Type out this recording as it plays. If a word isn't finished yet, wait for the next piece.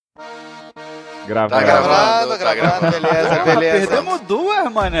Gravando. Tá gravando, beleza. Perdemos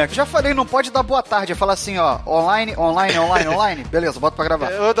duas, mané. Já falei, não pode dar boa tarde. É falar assim, ó, online. Beleza, bota pra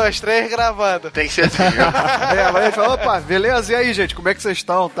gravar. 1, 2, 3, gravando. Tem que ser assim, viu? Aí a gente fala, opa, beleza, e aí, gente, como é que vocês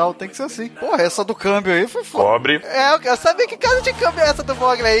estão? Tal, tem que ser assim. Porra, essa do câmbio aí foi foda. Cobre. Eu sabia que casa de câmbio é essa do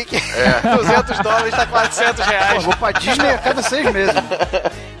Mogli aí, que $200 tá R$400. Pô, vou pra Disney a cada 6 meses.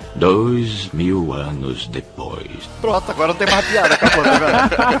 2000 anos depois. Pronto, agora não tem mais piada, acabou, tá vendo?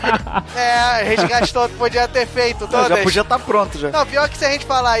 A gente gastou, podia ter feito todas. Já podia estar pronto, já. Não, pior que se a gente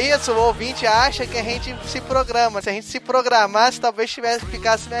falar isso, o ouvinte acha que a gente se programa. Se a gente se programasse, talvez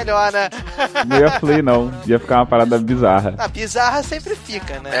ficasse melhor, né? Não ia fluir, não. Ia ficar uma parada bizarra. A bizarra sempre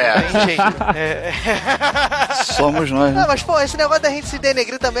fica, né? Não tem jeito. Somos nós, né? Não, mas, pô, esse negócio da gente se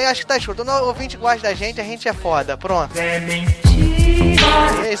denegrir também, acho que tá escuro. Quando o ouvinte gosta da gente, a gente é foda. Pronto. É mentira.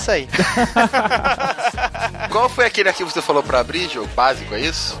 É isso aí. Qual foi aquele arquivo que você falou pra abrir, Diogo? Básico, é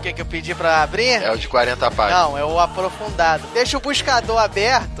isso? O que eu pedi pra abrir? É o de 40 páginas. Não, é o aprofundado. Deixa o buscador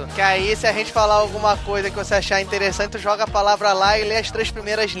aberto, que aí se a gente falar alguma coisa que você achar interessante, tu joga a palavra lá e lê as 3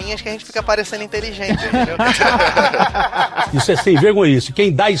 primeiras linhas que a gente fica parecendo inteligente, entendeu? Isso é sem vergonhice.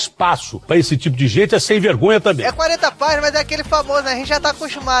 Quem dá espaço pra esse tipo de gente é sem vergonha também. É 40 páginas, mas é aquele famoso, né? A gente já tá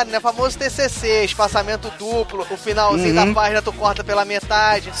acostumado, né? Famoso TCC, espaçamento duplo, o finalzinho da página tu corta pela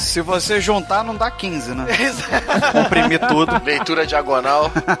metade. Se você juntar, não dá 15, né? Comprimir tudo. Leitura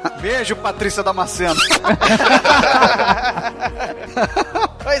diagonal. Beijo, Patrícia Damasceno.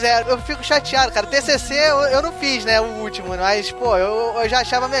 Pois é, eu fico chateado, cara. TCC eu não fiz, né, o último, mas, pô, eu já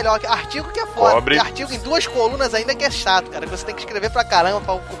achava melhor. Artigo que é foda. Cobre. Artigo em 2 colunas ainda que é chato, cara. Que você tem que escrever pra caramba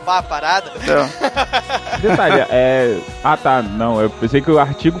pra ocupar a parada. Detalhe, Ah, tá, não, eu pensei que o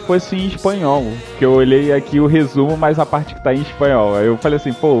artigo fosse em espanhol, que eu olhei aqui o resumo, mas a parte que tá em espanhol. Aí eu falei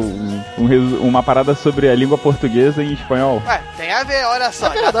assim, pô, uma parada sobre a língua portuguesa em espanhol. Ué, tem a ver, olha só. É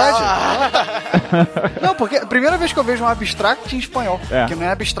verdade. Não, porque a primeira vez que eu vejo um abstract em espanhol, que não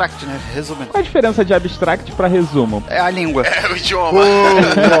é abstract, né, resumindo. Qual a diferença de abstract pra resumo? É a língua. É o idioma.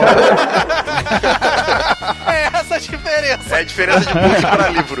 É essa a diferença. É a diferença de book pra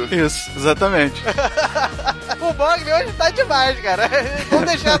livro. Isso, exatamente. O Mogli hoje tá demais, cara. Vamos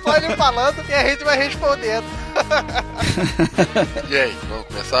deixar só ele falando e a gente vai respondendo. E aí, vamos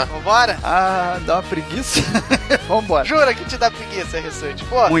começar? Vambora? Ah, dá uma preguiça. Vambora. Jura que te dá preguiça, Rissut?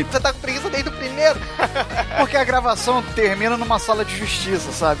 Pô, muito. Você tá com preguiça desde o primeiro. Porque a gravação termina numa sala de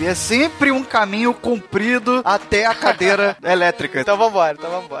justiça, sabe? É sempre um caminho comprido até a cadeira elétrica. Então vambora.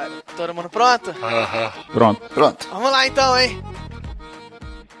 Todo mundo pronto? Pronto. Vamos lá então, hein?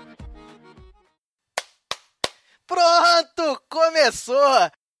 Pronto!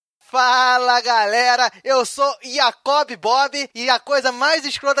 Começou! Fala, galera! Eu sou Diogo Bob e a coisa mais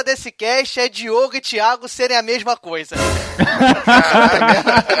escrota desse cast é Diogo e Thiago serem a mesma coisa.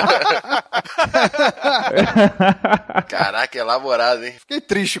 Caraca, elaborado, hein? Fiquei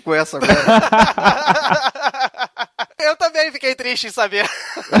triste com essa agora. Eu também fiquei triste em saber.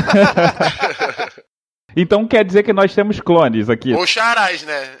 Então quer dizer que nós temos clones aqui. Ou xarás,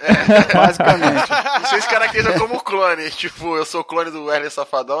 né? Basicamente. Não sei se caracteriza como clone. Tipo, eu sou o clone do Wesley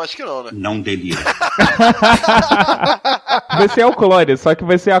Safadão, acho que não, né? Não delira. Você é o clone, só que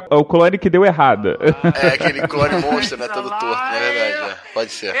você é o clone que deu errado. É aquele clone monstro, né? Todo torto, na verdade.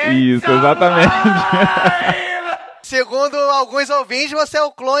 Pode ser. Isso, exatamente. Segundo alguns ouvintes, você é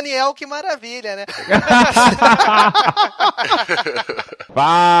o clone El, que maravilha, né?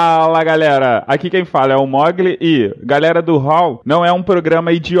 Fala, galera! Aqui quem fala é o Mogli e galera do RAU não é um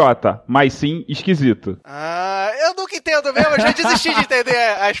programa idiota, mas sim esquisito. Eu nunca entendo mesmo, eu já desisti de entender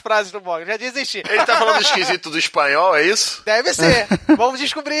as frases do Mogli, já desisti. Ele tá falando esquisito do espanhol, é isso? Deve ser. Vamos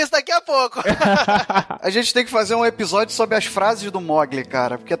descobrir isso daqui a pouco. A gente tem que fazer um episódio sobre as frases do Mogli,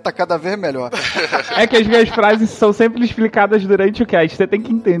 cara, porque tá cada vez melhor. É que as minhas frases são sempre explicadas durante o cast. Você tem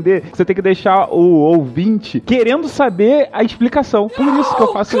que entender, você tem que deixar o ouvinte querendo saber a explicação. Por isso que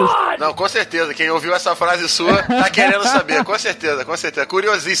eu faço isso. Não, com certeza. Quem ouviu essa frase sua tá querendo saber. Com certeza.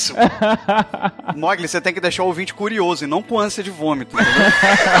 Curiosíssimo. Mogli, você tem que deixar o ouvinte curioso e não com ânsia de vômito, entendeu?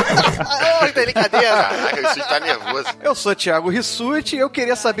 Oi, delicadeza. Caraca, isso tá nervoso. Eu sou Thiago Rissut e eu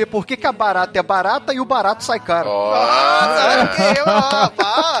queria saber por que a barata é barata e o barato sai caro.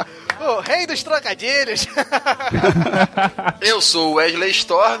 O rei dos trocadilhos. Eu sou o Wesley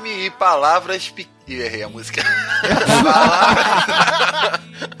Storm e palavras errei a música.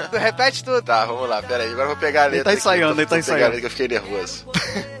 Repete tudo. Tá, vamos lá, pera aí. Agora eu vou pegar a letra. Ele tá ensaiando, aqui, pegar a letra que eu fiquei nervoso.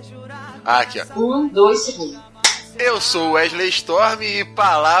 Aqui, ó. 1, 2 segundos. Eu sou o Wesley Storm e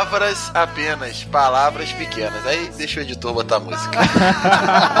palavras apenas. Palavras pequenas. Aí deixa o editor botar a música.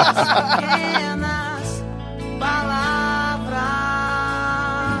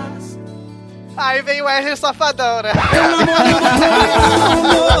 Aí vem o Wesley Safadão, né? Eu namoro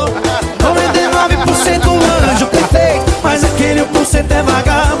do 99% anjo perfeito, mas aquele 1% é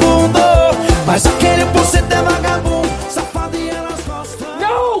vagabundo. Mas aquele 1% é vagabundo, safado e elas gostam.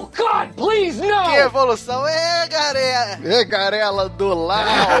 No, God, please, no! Que evolução é, galera? É, garela do Lau.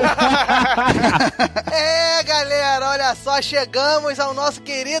 É, galera, olha só, chegamos ao nosso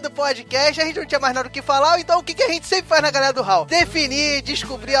querido podcast. A gente não tinha mais nada o que falar, então o que a gente sempre faz na Galera do RAU? Definir,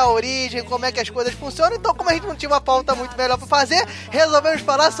 descobrir a origem, como é que as coisas funcionam. Então, como a gente não tinha uma pauta muito melhor pra fazer, resolvemos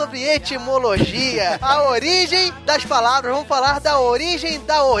falar sobre etimologia, a origem das palavras. Vamos falar da origem,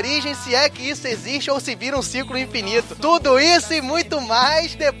 se é que isso existe ou se vira um ciclo infinito. Tudo isso e muito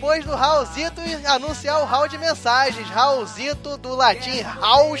mais depois do Raulzito anunciar o RAU de mensagens. Raulzito do latim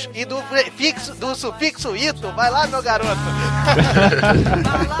raus e do sufixo ito. Vai lá, meu garoto.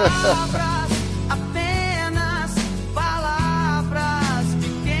 Palavras, apenas palavras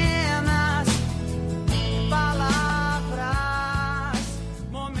pequenas, palavras,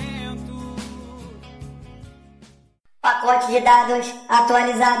 momento. Pacote de dados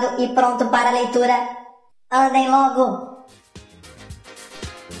atualizado e pronto para leitura. Andem logo.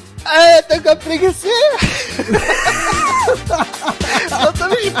 É, tô com a preguiça. Eu tô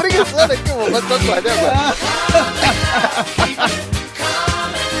me espreguiçando aqui, mano. Mas tô acordando agora.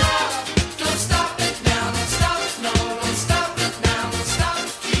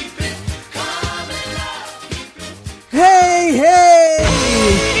 Hey, hey!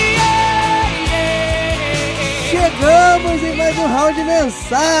 Chegamos em mais um round de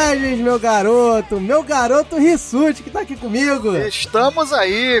mensagens, meu garoto Rissut, que tá aqui comigo. Estamos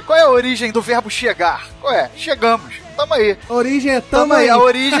aí. Qual é a origem do verbo chegar? Qual é? Chegamos. Tamo aí. A origem é tamo aí. A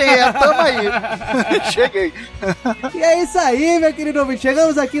origem é tamo aí. Cheguei. E é isso aí, meu querido ouvinte.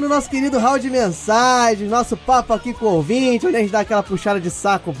 Chegamos aqui no nosso querido round de mensagens, nosso papo aqui com o ouvinte, onde a gente dá aquela puxada de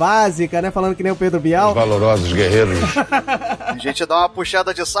saco básica, né? Falando que nem o Pedro Bial. Valorosos guerreiros. A gente dá uma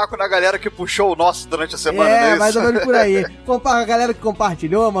puxada de saco na galera que puxou o nosso durante a semana, não é isso? Mais ou menos por aí. A galera que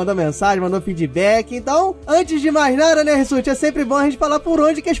compartilhou, mandou mensagem, mandou feedback. Então, antes de mais nada, né, Rissut, é sempre bom a gente falar por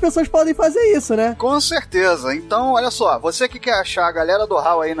onde que as pessoas podem fazer isso, né? Com certeza. Então, olha só, você que quer achar a Galera do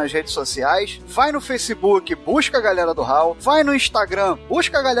RAU aí nas redes sociais, vai no Facebook, busca a Galera do RAU, vai no Instagram,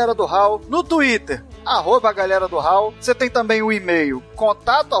 busca a Galera do RAU, no Twitter, @Galera do RAU. Você tem também o e-mail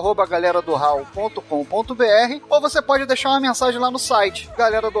contato@galeradoral.com.br, ou você pode deixar uma mensagem lá no site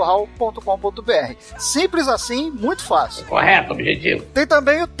galeradoral.com.br. Simples assim, muito fácil. Correto, objetivo. Tem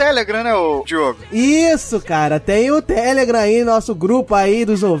também o Telegram, né, Diogo? Isso, cara, tem o Telegram aí, nosso grupo aí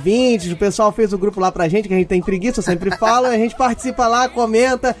dos ouvintes, o pessoal fez o grupo lá pra gente, que a gente tem preguiça, eu sempre falo, a gente participa lá,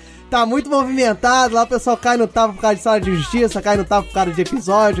 comenta. Tá muito movimentado, lá o pessoal cai no tapa por causa de sala de justiça, cai no tapa por causa de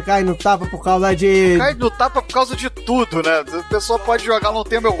episódio, cai no tapa por causa de... Cai no tapa por causa de tudo, né? O pessoal pode jogar no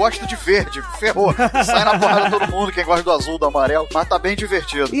tema, eu gosto de verde, ferrou. Sai na porrada todo mundo, quem gosta do azul, do amarelo, mas tá bem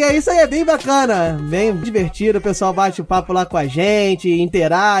divertido. E é isso aí, é bem bacana, bem divertido, o pessoal bate o papo lá com a gente,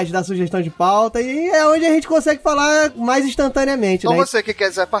 interage, dá sugestão de pauta, e é onde a gente consegue falar mais instantaneamente, então, né? Você que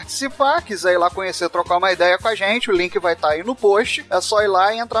quiser participar, quiser ir lá conhecer, trocar uma ideia com a gente, o link vai estar aí no post, é só ir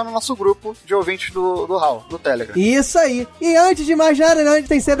lá e entrar no nosso grupo de ouvintes do RAU, do Telegram. Isso aí. E antes de mais nada, né, a gente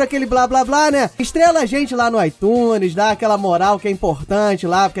tem sempre aquele blá blá blá, né? Estrela a gente lá no iTunes, dá aquela moral que é importante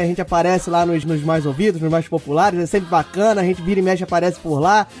lá, porque a gente aparece lá nos mais ouvidos, nos mais populares, é sempre bacana, a gente vira e mexe, aparece por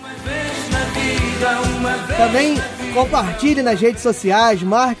lá. Também compartilhe nas redes sociais,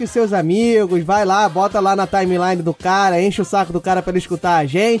 marque os seus amigos, vai lá, bota lá na timeline do cara, enche o saco do cara pra ele escutar a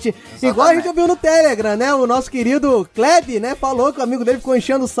gente. Exatamente. Igual a gente ouviu no Telegram, né? O nosso querido Kleb, né? Falou que o amigo dele ficou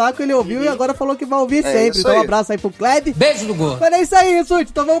enchendo o saco, ele ouviu e agora falou que vai ouvir sempre. Então um abraço aí pro Kleb. Beijo do gordo. Mas é isso aí,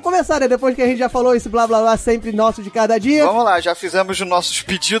 Rissut. Então vamos começar, né? Depois que a gente já falou esse blá blá blá sempre nosso de cada dia. Vamos lá, já fizemos os nossos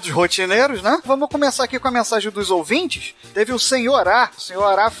pedidos rotineiros, né? Vamos começar aqui com a mensagem dos ouvintes. Teve o Senhor A. O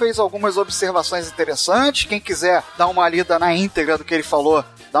Senhor A fez algumas observações interessantes. Quem quiser dar uma lida na íntegra do que ele falou,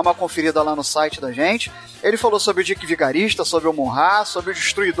 dá uma conferida lá no site da gente. Ele falou sobre o Dick Vigarista, sobre o Monra, sobre o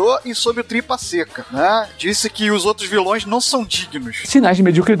Destruidor e sobre o Tripa Seca, né? Disse que os outros vilões não são dignos. Sinais de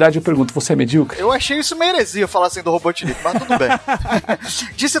mediocridade, eu pergunto, você é medíocre? Eu achei isso uma heresia falar assim do Robotnik, mas tudo bem.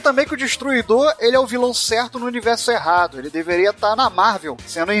 Disse também que o Destruidor, ele é o vilão certo no universo errado. Ele deveria estar na Marvel,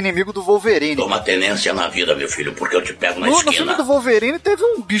 sendo inimigo do Wolverine. Toma tenência na vida, meu filho, porque eu te pego na No esquina. filme do Wolverine teve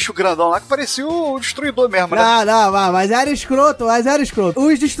um bicho grandão lá que parecia o Destruidor mesmo, né? Não, mas era escroto.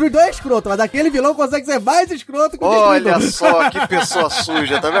 Os destruidores é escroto, mas aquele vilão consegue ser mais escroto que o destruidor. Olha só, que pessoa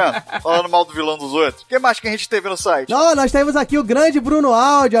suja, tá vendo? Falando mal do vilão dos outros. O que mais que a gente teve no site? Não, nós temos aqui o grande Bruno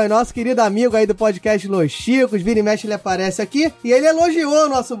Áudio, nosso querido amigo aí do podcast Los Chicos, vira e mexe ele aparece aqui, e ele elogiou o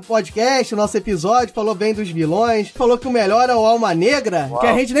nosso podcast, o nosso episódio, falou bem dos vilões, falou que o melhor é o Alma Negra, que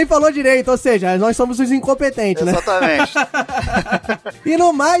a gente nem falou direito, ou seja, nós somos os incompetentes, né? Exatamente. E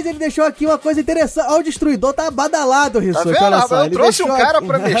no mais, ele deixou aqui uma coisa interessante, ó, o Destruidor tá badalado, Rissut, tá olha só. Eu trouxe um cara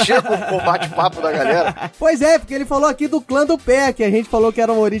pra mexer com o bate-papo da galera. Pois é, porque ele falou aqui do clã do pé, que a gente falou que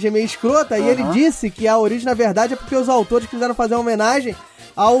era uma origem meio escrota, e ele disse que a origem, na verdade, é porque os autores quiseram fazer uma homenagem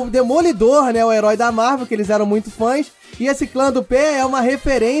ao Demolidor, né, o herói da Marvel, que eles eram muito fãs. E esse clã do pé é uma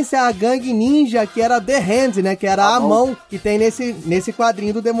referência à gangue ninja, que era The Hand, né? Que era a mão que tem nesse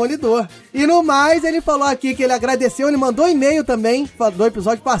quadrinho do Demolidor. E no mais, ele falou aqui que ele agradeceu, ele mandou e-mail também, do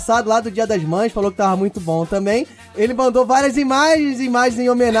episódio passado, lá do Dia das Mães, falou que tava muito bom também. Ele mandou várias imagens em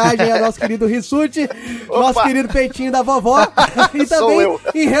homenagem ao nosso querido Rissut, nosso querido peitinho da vovó, e também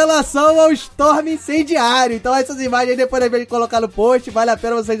em relação ao Storm incendiário. Então essas imagens aí, depois de colocar no post, vale a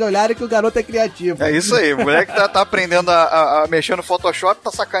pena vocês olharem que o garoto é criativo. É isso aí, o moleque tá aprendendo a mexer no Photoshop, tá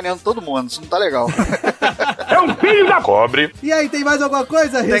sacaneando todo mundo, isso não tá legal. É um filho da cobre. E aí, tem mais alguma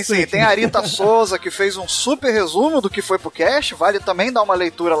coisa, Rissut? Tem sim, tem a Arita Souza, que fez um super resumo do que foi pro cast, vale também dar uma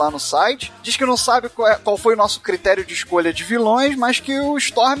leitura lá no site. Diz que não sabe qual foi o nosso critério de escolha de vilões, mas que o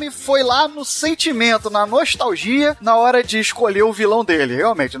Storm foi lá no sentimento, na nostalgia, na hora de escolher o vilão dele.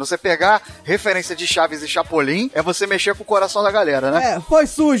 Realmente, você pegar referência de Chaves e Chapolin, é você mexer com o coração da galera, né? Foi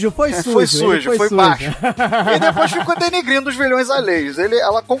sujo. Foi baixo. E depois ficou denigrindo os vilões alheios.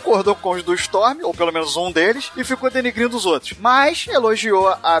 Ela concordou com os do Storm, ou pelo menos um deles, e ficou denigrindo os outros. Mas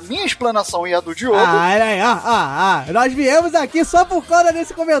elogiou a minha explanação e a do Diogo. Nós viemos aqui só por causa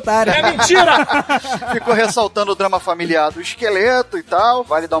desse comentário. É mentira! Ficou ressaltando o drama familiar do esqueleto e tal.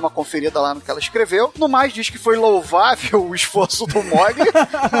 Vale dar uma conferida lá no que ela escreveu. No mais, diz que foi louvável o esforço do Mogli.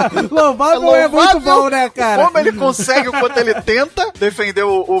 louvável é muito bom, né, cara? Como ele consegue, o quanto ele tenta defender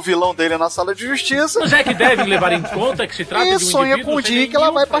o vilão dele na sala de justiça. Mas é que deve levar em conta que se trata de um sonha com o dia que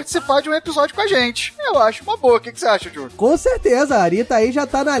ela vai participar de um episódio com a gente. Eu acho uma boa. O que você acha, Diogo? Com certeza, a Arita aí já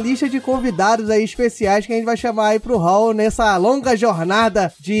tá na lista de convidados aí especiais que a gente vai chamar aí pro RAU nessa longa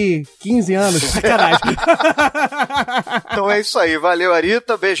jornada de 15 anos. Sacanagem. Então é isso aí. Valeu,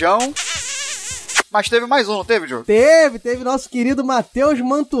 Arita. Beijão. Mas teve mais um, não teve, Diogo? Teve nosso querido Matheus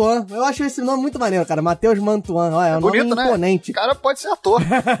Mantuan. Eu acho esse nome muito maneiro, cara. Matheus Mantuan. Olha, é um bonito, nome imponente. Né? O cara pode ser ator.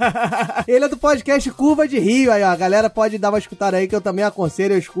 Ele é do podcast Curva de Rio. Aí, ó, a galera pode dar uma escutada aí que eu também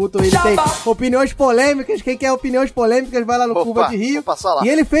aconselho, eu escuto. Ele tem opiniões polêmicas. Quem quer opiniões polêmicas vai lá no Curva de Rio. Vou passar lá. E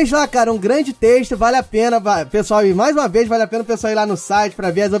ele fez lá, cara, um grande texto. Vale a pena, pessoal, e mais uma vez, vale a pena o pessoal ir lá no site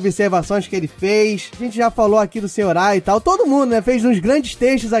pra ver as observações que ele fez. A gente já falou aqui do Senhor A e tal. Todo mundo, né, fez uns grandes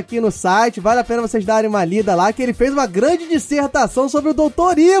textos aqui no site. Vale a pena vocês darem uma lida lá, que ele fez uma grande dissertação sobre o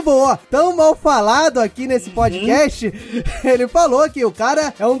Dr. Evil, ó. Tão mal falado aqui nesse podcast. Ele falou que o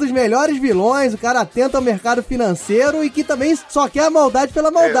cara é um dos melhores vilões, o cara atenta ao mercado financeiro e que também só quer a maldade pela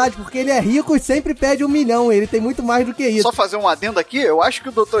maldade, porque ele é rico e sempre pede 1 milhão. Ele tem muito mais do que isso. Só fazer um adendo aqui, eu acho que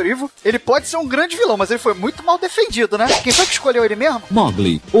o Dr. Evil, ele pode ser um grande vilão, mas ele foi muito mal defendido, né? Quem foi que escolheu ele mesmo?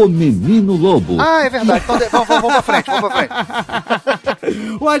 Mogli, o menino lobo. Ah, é verdade. Então vamos pra frente,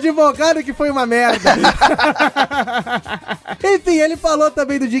 O advogado que foi uma merda. Enfim, ele falou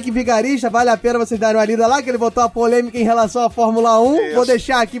também do Dick Vigarista. Vale a pena vocês darem uma lida lá, que ele botou a polêmica em relação à Fórmula 1. Isso. Vou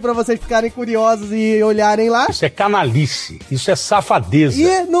deixar aqui pra vocês ficarem curiosos e olharem lá. Isso é canalice, isso é safadeza.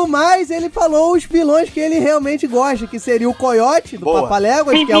 E no mais, ele falou os vilões que ele realmente gosta, que seria o Coyote do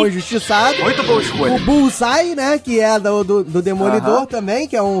Papaléguas, que é um injustiçado. Muito boa escolha. O Bullseye, né, que é do Demolidor também,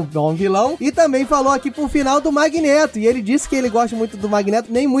 que é um vilão. E também falou aqui pro final do Magneto. E ele disse que ele gosta muito do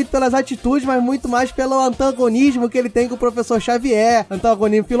Magneto, nem muito pelas atitudes, mas muito mais pelo antagonismo que ele tem com o professor Xavier.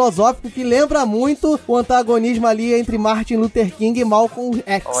 Antagonismo filosófico que lembra muito o antagonismo ali entre Martin Luther King e Malcolm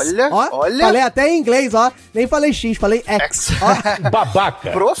X. Olha. Falei até em inglês, ó. Nem falei X, falei X.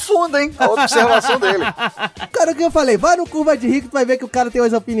 Babaca. Profunda, hein? A observação dele. Cara, o que eu falei? Vai no Curva de Rio que tu vai ver que o cara tem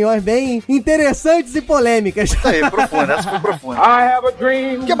umas opiniões bem interessantes e polêmicas. Isso aí, profunda. Essa foi profunda. I have a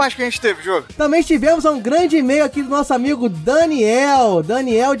dream. O que mais que a gente teve, Diogo? Também tivemos um grande e-mail aqui do nosso amigo Daniel,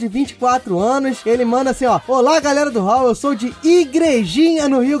 de 24 anos. Ele manda assim, ó: olá, galera do RAU, eu sou de Igrejinha,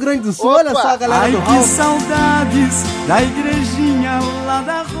 no Rio Grande do Sul. Opa. Olha só a galera do RAU. Que saudades da igrejinha lá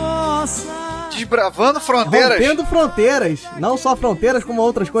da roça. Desbravando fronteiras. Rompendo fronteiras. Não só fronteiras, como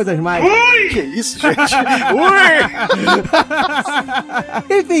outras coisas mais. Ui! Que isso, gente? Ui!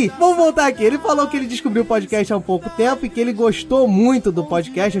 Enfim, vamos voltar aqui. Ele falou que ele descobriu o podcast há um pouco tempo e que ele gostou muito do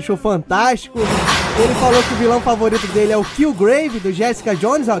podcast, achou fantástico. Ele falou que o vilão favorito dele é o Killgrave, do Jessica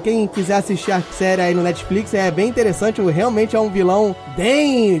Jones. Ó, quem quiser assistir a série aí no Netflix, é bem interessante. Realmente é um vilão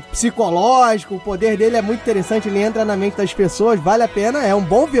bem psicológico. O poder dele é muito interessante, ele entra na mente das pessoas, vale a pena. É um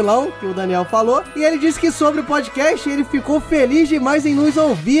bom vilão, que o Daniel falou. E ele disse que sobre o podcast, ele ficou feliz demais em nos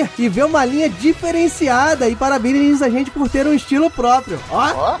ouvir e ver uma linha diferenciada. E parabeniza a gente por ter um estilo próprio.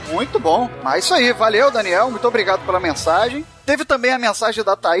 Ó, muito bom. Mas isso aí, valeu, Daniel. Muito obrigado pela mensagem. Teve também a mensagem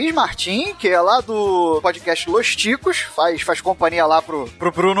da Thaís Martim, que é lá do podcast Los Ticos, faz companhia lá pro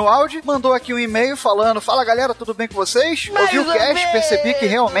Bruno Aldi. Mandou aqui um e-mail falando: fala galera, tudo bem com vocês? Ouvi o cast, percebi que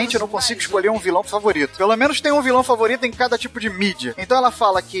realmente eu não consigo escolher um vilão favorito. Pelo menos tem um vilão favorito em cada tipo de mídia. Então ela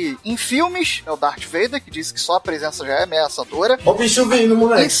fala que em filmes é o Darth Vader, que disse que só a presença já é ameaçadora. Ó o bicho vindo,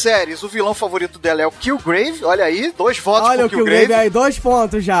 moleque. Em séries, o vilão favorito dela é o Killgrave, olha aí, 2 votos olha pro o Killgrave. Aí, 2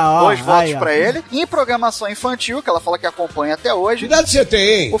 pontos já, ó. 2 votos pra ele. Em programação infantil, que ela fala que acompanha até hoje. Que idade você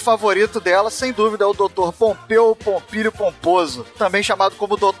tem, hein? O favorito dela, sem dúvida, é o Dr. Pompeu Pompílio Pomposo, também chamado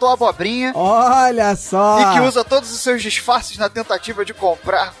como Dr. Abobrinha. Olha só! E que usa todos os seus disfarces na tentativa de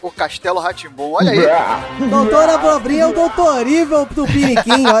comprar o Castelo Rá-Tim-Bum. Olha aí. Doutor Abobrinha é o Doutor Evil do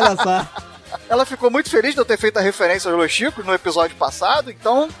Piniquim, olha só. Ela ficou muito feliz de eu ter feito a referência aos Los Chicos no episódio passado,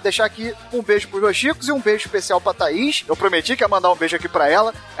 então deixar aqui um beijo pros Los Chicos e um beijo especial pra Thaís. Eu prometi que ia mandar um beijo aqui pra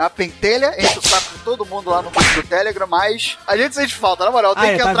ela. É uma pentelha, enche o saco de todo mundo lá no grupo do Telegram, mas a gente sente falta, na moral,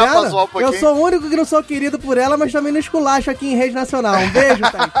 tem que tá entrar vendo? pra zoar um pouquinho. Eu sou o único que não sou querido por ela, mas também não esculacho aqui em rede nacional. Um beijo,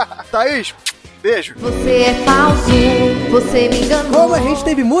 Thaís. Thaís, beijo. Você é falso, você me enganou. Como a gente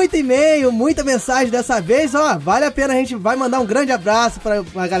teve muito e-mail, muita mensagem dessa vez, ó, vale a pena, a gente vai mandar um grande abraço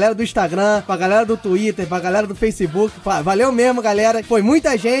pra galera do Instagram, pra galera do Twitter, pra galera do Facebook. Valeu mesmo, galera. Foi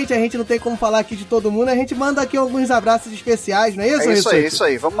muita gente, a gente não tem como falar aqui de todo mundo, a gente manda aqui alguns abraços especiais, não é isso? É isso aí, isso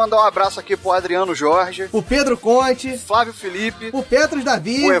aí. Vamos mandar um abraço aqui pro Adriano Jorge, o Pedro Conte, Flávio Felipe, o Petros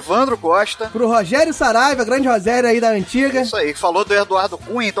Davi, o Evandro Costa, pro Rogério Saraiva, grande Rogério aí da antiga. Isso aí, falou do Eduardo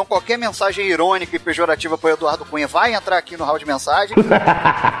Cunha, então qualquer mensagem irônica e pejorativa pro Eduardo Cunha vai entrar aqui no hall de mensagem.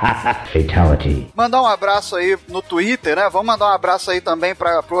 Fatality. Mandar um abraço aí no Twitter, né? Vamos mandar um abraço aí também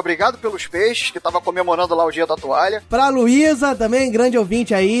pro Obrigado Pelos Peixes, que tava comemorando lá o Dia da Toalha. Pra Luísa, também grande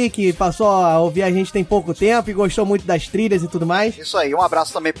ouvinte aí, que passou a ouvir a gente tem pouco tempo e gostou muito das trilhas e tudo mais. Isso aí, um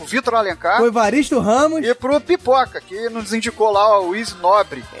abraço também pro Vitor Alencar. Pro Evaristo Ramos. E pro Pipoca, que nos indicou lá o Easy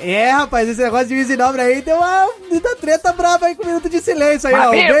Nobre. É, rapaz, esse negócio de Easy Nobre aí deu uma treta brava aí com o Minuto de Silêncio aí, ó.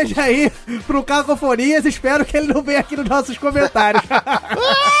 Um beijo aí pro Cacofonias, espero que ele não venha aqui nos nossos comentários.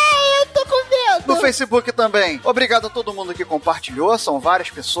 Eu tô com medo. No Facebook também. Obrigado a todo mundo que compartilhou, são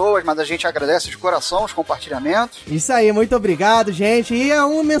várias pessoas, mas a gente agradece de coração os compartilhamentos. Isso aí, muito obrigado, gente. E é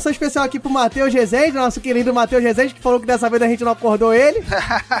uma menção especial aqui pro Matheus Rezende, nosso querido Matheus Rezende, que falou que dessa vez a gente não acordou ele.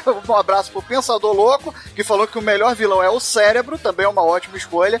 Um abraço pro Pensador Louco, que falou que o melhor vilão é o cérebro, também é uma ótima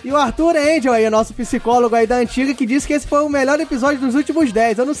escolha. E o Arthur Angel aí, nosso psicólogo aí da antiga, que disse que esse foi o melhor episódio dos últimos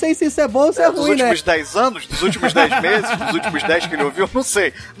 10. Eu não sei se isso é bom ou se é ruim, né? Dos últimos 10 anos, dos últimos 10 meses, dos últimos 10 que ele ouviu, não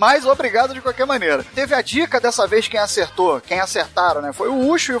sei. Mas obrigado de qualquer maneira. Teve a dica dessa vez quem acertaram, né? Foi o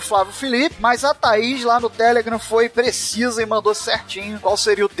Ucho e o Flávio Felipe, mas a Thaís lá no Telegram foi precisa e mandou certinho qual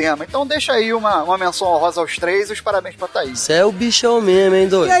seria o tema. Então deixa aí uma menção honrosa aos três e os parabéns pra Thaís. Você é o bichão mesmo, hein,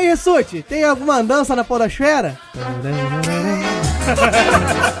 doido? E aí, Rissut, tem alguma andança na podosfera?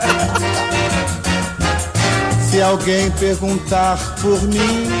 Se alguém perguntar por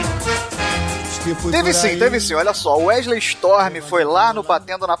mim... Teve sim, olha só, o Wesley Storm foi lá no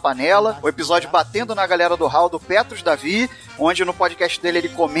Batendo na Panela, o episódio Batendo na Galera do RAU do Petros Davi, onde no podcast dele ele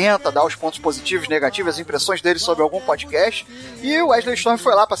comenta, dá os pontos positivos, negativos, as impressões dele sobre algum podcast, e o Wesley Storm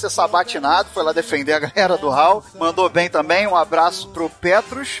foi lá pra ser sabatinado, foi lá defender a galera do RAU, mandou bem também, um abraço pro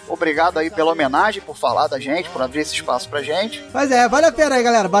Petros, obrigado aí pela homenagem, por falar da gente, por abrir esse espaço pra gente. Mas vale a pena aí,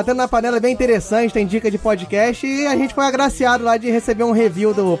 galera, Batendo na Panela é bem interessante, tem dica de podcast, e a gente foi agraciado lá de receber um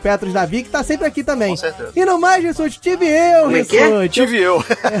review do Petros Davi, que tá sempre aqui também. Com certeza. E no mais, Rissut, tive eu, Rissut. Tive eu.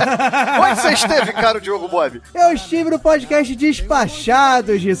 Onde você esteve, cara, Diogo Bob? Eu estive no podcast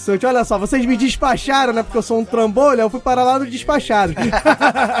Despachados, Rissut. Olha só, vocês me despacharam, né? Porque eu sou um trambolho, eu fui parar lá no Despachados.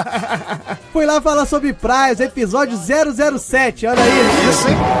 Fui lá falar sobre praias, episódio 007, olha aí. Isso,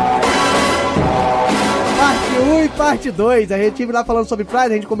 hein? Parte 1 e parte 2. A gente teve lá falando sobre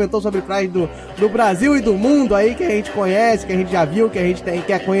praias, a gente comentou sobre praias do Brasil e do mundo aí, que a gente conhece, que a gente já viu, que a gente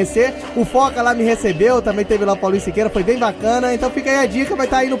quer conhecer. O Foca lá me recebeu, também teve lá o Paulinho Siqueira, foi bem bacana. Então fica aí a dica, vai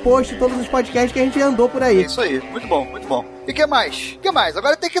estar aí no post todos os podcasts que a gente andou por aí. Isso aí, muito bom, muito bom. E que mais? Que mais?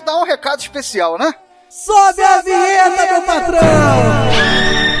 Agora tem que dar um recado especial, né? Sobe a vinheta, meu patrão!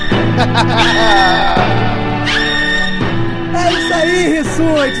 É isso aí,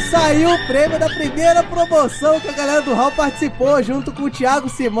 Rissut! Saiu o prêmio da primeira promoção que a galera do RAU participou, junto com o Thiago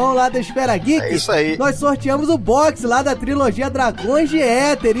Simão lá da Esfera Geek. É isso aí. Nós sorteamos o box lá da trilogia Dragões de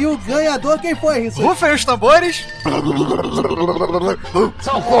Éter. E o ganhador, quem foi, Rissut? Rufem os tambores.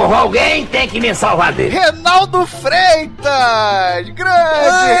 Socorro, alguém tem que me salvar dele. Renaldo Freitas!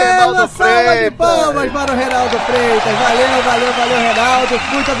 Grande Renaldo Freitas! Salva de palmas para o Renaldo Freitas. Valeu, Renaldo.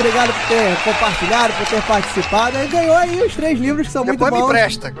 Muito obrigado por ter compartilhado, por ter participado. E ganhou aí os 3 livros que são Depois muito bons. me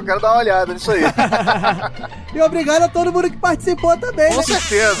empresta, que eu quero dar uma olhada nisso aí. E obrigado a todo mundo que participou também. Com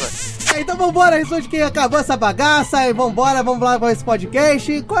certeza. Então vambora, Rissut, que acabou essa bagaça. E vamos lá com esse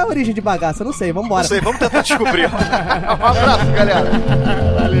podcast. Qual é a origem de bagaça? Não sei, vambora. Não sei, vamos tentar descobrir. Um abraço, galera.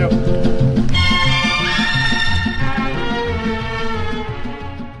 Valeu.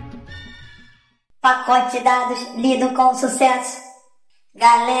 Pacote de dados lido com sucesso.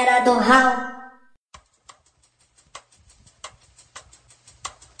 Galera do RAU.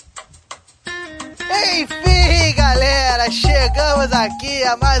 Enfim, galera, chegamos aqui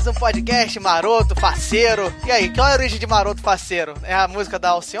a mais um podcast maroto, faceiro. E aí, qual é a origem de maroto, faceiro? É a música da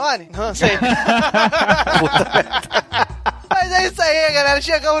Alcione? Não sei. Mas é isso aí, galera.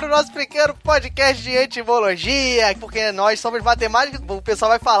 Chegamos no nosso pequeno podcast de etimologia, porque nós somos matemáticos. O pessoal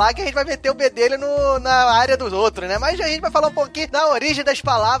vai falar que a gente vai meter o bedelho na área dos outros, né? Mas a gente vai falar um pouquinho da origem das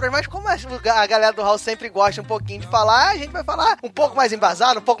palavras. Mas como a galera do RAU sempre gosta um pouquinho de falar, a gente vai falar um pouco mais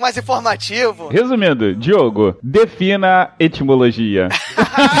embasado, um pouco mais informativo. Resumindo, Diogo, defina etimologia.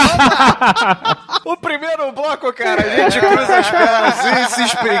 O primeiro bloco, cara, a gente cruza as pernas e se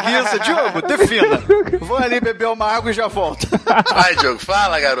espreguiça. Diogo, defina. Vou ali beber uma água e já volto. Vai, Diogo,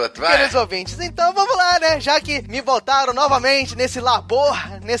 fala, garoto, vai. Queridos ouvintes, então vamos lá, né? Já que me botaram novamente nesse labor,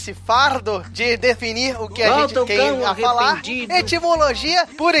 nesse fardo de definir o que a gente tem a falar. Etimologia,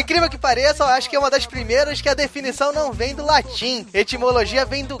 por incrível que pareça, eu acho que é uma das primeiras que a definição não vem do latim. Etimologia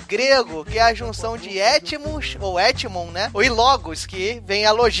vem do grego, que é a junção de étimos, ou étimon, né? Ou logos, que vem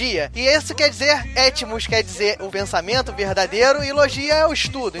a logia. E isso quer dizer, étimos quer dizer o pensamento verdadeiro, e logia é o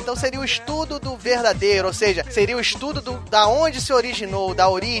estudo. Então seria o estudo do verdadeiro, ou seja, seria o estudo da onde se originou, da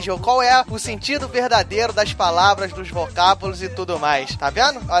origem, ou qual é o sentido verdadeiro das palavras, dos vocábulos e tudo mais. Tá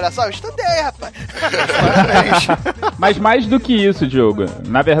vendo? Olha só, eu estudei, rapaz. Mas mais do que isso, Diogo,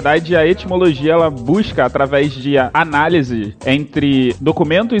 na verdade a etimologia ela busca através de análise entre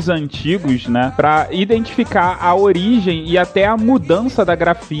documentos antigos, né, para identificar a origem e até a mudança da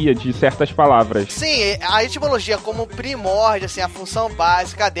grafia de certas palavras. Sim, a etimologia como primórdio, assim, a função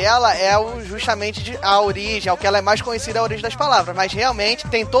básica dela é justamente a origem, é o que ela é mais conhecida, a origem das palavras, mas realmente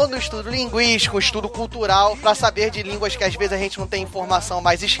tem todo um estudo linguístico, um estudo cultural, para saber de línguas que às vezes a gente não tem informação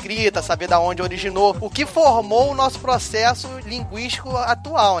mais escrita, saber da onde originou, o que formou o nosso processo linguístico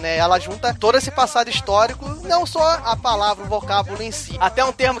atual, né? Ela junta todo esse passado histórico, não só a palavra, o vocábulo em si. Até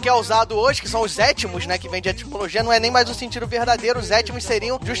um termo que é usado hoje, que são os étimos, né, que vem de etimologia, não é nem mais o sentido verdadeiro. Os étimos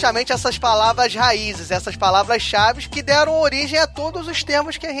seriam justamente essas palavras raízes, essas palavras-chave que deram origem a todos os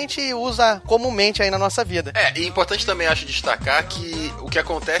termos que a gente usa comumente aí na nossa vida. E importante também, acho, destacar que o que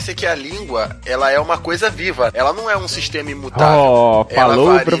acontece é que a língua, ela é uma coisa viva, ela não é um sistema imutável.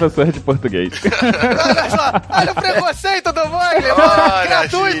 Falou o professor de português. Olha só, olha o preconceito do Mogli,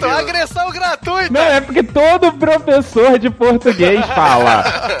 gratuito, filho. Agressão gratuita. Não, é porque todo professor de português fala,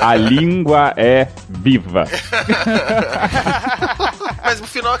 a língua é viva. Mas no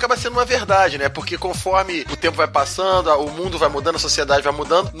final acaba sendo uma verdade, né? Porque conforme o tempo vai passando, o mundo vai mudando, a sociedade vai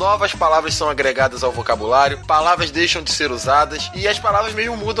mudando, novas palavras são agregadas ao vocabulário, palavras deixam de ser usadas e as palavras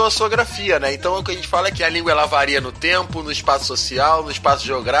mesmo mudam a sua grafia, né? Então o que a gente fala é que a língua ela varia no tempo, no espaço social, no espaço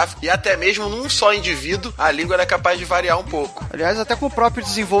geográfico e até mesmo num só indivíduo, a língua ela é capaz de variar um pouco. Aliás, até com o próprio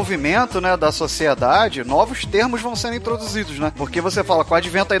desenvolvimento, né, da sociedade, novos termos vão sendo introduzidos, né? Porque você fala, com o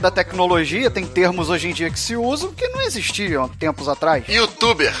advento aí da tecnologia, tem termos hoje em dia que se usam que não existiam tempos atrás.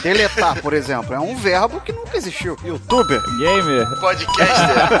 Youtuber. Deletar, por exemplo. exemplo, é um verbo que nunca existiu. Youtuber. Gamer.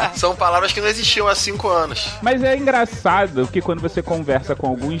 Podcaster. São palavras que não existiam há 5 anos. Mas é engraçado que quando você conversa com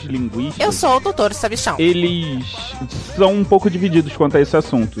alguns linguistas... Eu sou o doutor Sabichão. Eles são um pouco divididos quanto a esse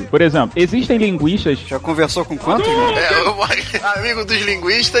assunto. Por exemplo, existem linguistas... Já conversou com quantos? Amigo dos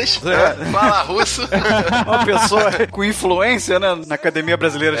linguistas, fala russo. Uma pessoa com influência, né, na Academia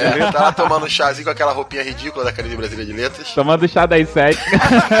Brasileira de Letras. Tá lá tomando um chazinho com aquela roupinha ridícula da Academia Brasileira de Letras. Tomando chá das 7.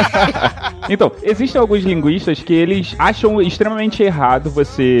 Então, existem alguns linguistas que eles acham extremamente errado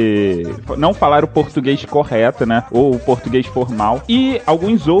você não falar o português correto, né? Ou o português formal. E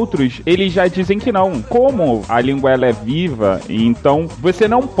alguns outros, eles já dizem que não. Como a língua ela é viva, então você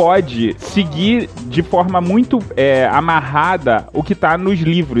não pode seguir de forma muito amarrada o que tá nos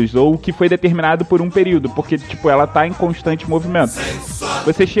livros ou o que foi determinado por um período, porque, tipo, ela tá em constante movimento.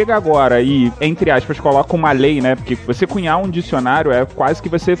 Você chega agora e, entre aspas, coloca uma lei, né? Porque você cunhar um dicionário é quase que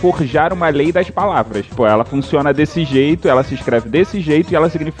você forjar uma lei das palavras. Pô, ela funciona desse jeito, ela se escreve desse jeito e ela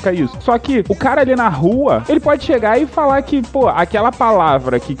significa isso. Só que o cara ali na rua, ele pode chegar e falar que, pô, aquela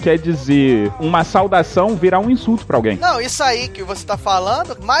palavra que quer dizer uma saudação virar um insulto pra alguém. Não, isso aí que você tá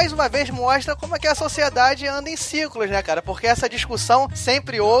falando, mais uma vez mostra como é que a sociedade anda em ciclos, né, cara? Porque essa discussão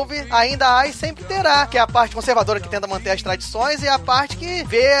sempre houve, ainda há e sempre terá. Que é a parte conservadora que tenta manter as tradições e a parte que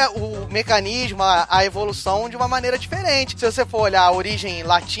vê o mecanismo, a evolução de uma maneira diferente. Se você for olhar a origem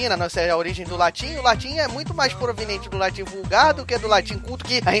latina, não sei, a origem do latim, o latim é muito mais proveniente do latim vulgar do que do latim culto,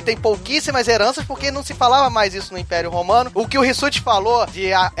 que a gente tem pouquíssimas heranças porque não se falava mais isso no Império Romano. O que o Rissut falou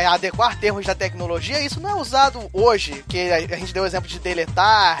de adequar termos da tecnologia, isso não é usado hoje, que a gente deu exemplo de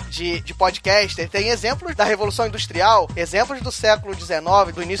deletar, de podcaster, tem exemplos da Revolução Industrial, exemplos do século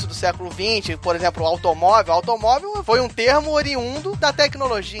XIX, do início do século XX, por exemplo, o automóvel. O automóvel foi um termo oriundo da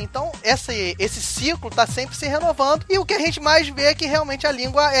tecnologia, então esse ciclo está sempre se renovando e o que a gente mais vê é que realmente a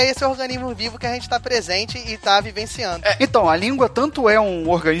língua é esse organismo vivo que a gente está presente e está vivenciando. Então, a língua tanto é um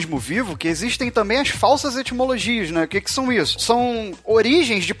organismo vivo que existem também as falsas etimologias, né? O que são isso? São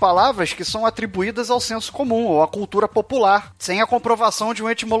origens de palavras que são atribuídas ao senso comum ou à cultura popular, sem a comprovação de um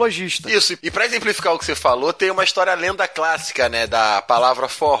etimologista. Isso, e pra exemplificar o que você falou, tem uma história lenda clássica, né, da palavra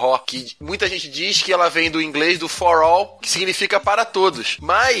forró, que muita gente diz que ela vem do inglês do for all, que significa para todos.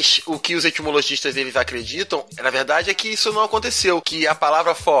 Mas o que os etimologistas eles acreditam, na verdade, é que isso não aconteceu, que a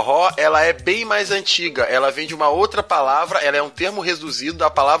palavra forró, ela é bem mais antiga, ela vem de uma outra palavra, ela é um termo reduzido da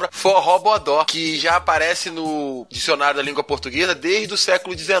palavra forró-bodó, que já aparece no dicionário da língua portuguesa desde o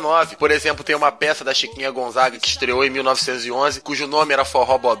século XIX. Por exemplo, tem uma peça da Chiquinha Gonzaga que estreou em 1911, cujo nome era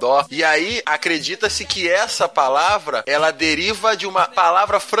forró-bodó, e aí acredita-se que essa palavra, ela deriva de uma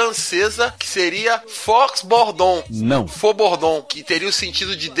palavra francesa que seria fox-bordon. Não. Faux-bordon, que teria o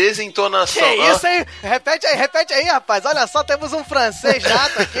sentido de desentonação. Que isso aí? Repete aí, rapaz. Olha só, temos um francês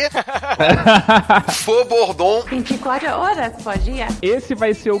nato aqui. Faux-bordon. 24 horas, pode ir? Esse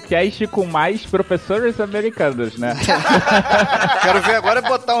vai ser o cast com mais professores americanos, né? Quero ver agora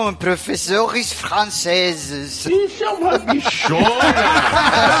botar um professores franceses. Isso é uma bichona!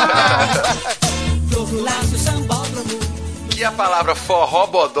 E a palavra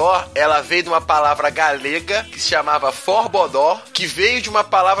forró-bodó, ela veio de uma palavra galega que se chamava forbodó, que veio de uma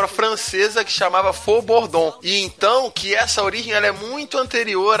palavra francesa que se chamava faux-bordon. E então, que essa origem ela é muito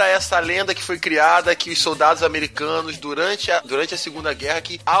anterior a essa lenda que foi criada, que os soldados americanos, durante a Segunda Guerra,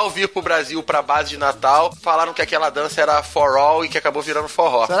 que ao vir pro Brasil, pra base de Natal, falaram que aquela dança era for all e que acabou virando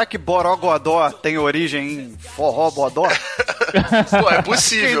forró. Será que borogodó tem origem em forró-bodó? Pô, é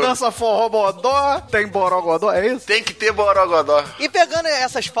possível. Quem dança forró-bodó tem borogodó, é isso? Tem que ter borogodó. E pegando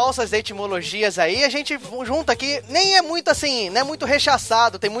essas falsas etimologias aí, a gente junta aqui, nem é muito assim, não é muito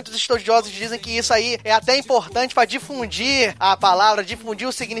rechaçado. Tem muitos estudiosos que dizem que isso aí é até importante pra difundir a palavra, difundir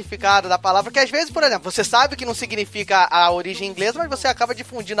o significado da palavra, que às vezes, por exemplo, você sabe que não significa a origem inglesa, mas você acaba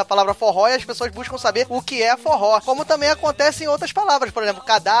difundindo a palavra forró e as pessoas buscam saber o que é forró. Como também acontece em outras palavras, por exemplo,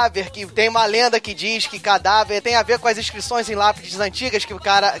 cadáver, que tem uma lenda que diz que cadáver tem a ver com as inscrições em lápides antigas,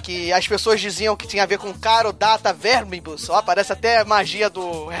 que as pessoas diziam que tinha a ver com caro data verbibus. Ó, parece até magia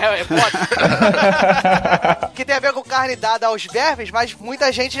do Harry Potter. Que tem a ver com carne dada aos vermes, mas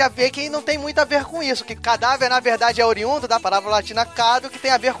muita gente já vê que não tem muito a ver com isso, que cadáver na verdade é oriundo da palavra latina cado, que tem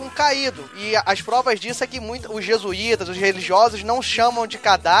a ver com caído. E as provas disso é que os jesuítas, os religiosos não chamam de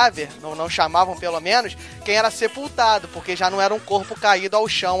cadáver, não chamavam pelo menos, quem era sepultado, porque já não era um corpo caído ao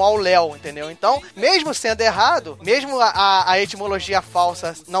chão, ao léu, entendeu? Então, mesmo sendo errado, mesmo a a etimologia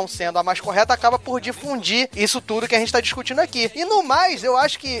falsa não sendo a mais correta, acaba por difundir isso tudo que a gente tá discutindo aqui. E no mais, eu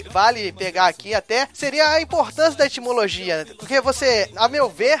acho que vale pegar aqui até, seria a importância da etimologia. Porque você, a meu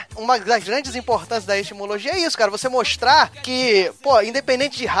ver, uma das grandes importâncias da etimologia é isso, cara. Você mostrar que, pô,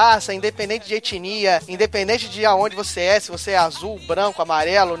 independente de raça, independente de etnia, independente de aonde você é, se você é azul, branco,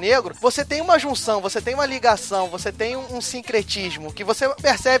 amarelo, negro, você tem uma junção, você tem uma ligação, você tem um sincretismo, que você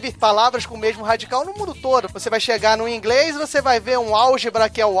percebe palavras com o mesmo radical no mundo todo. Você vai chegar no inglês, você vai ver um álgebra,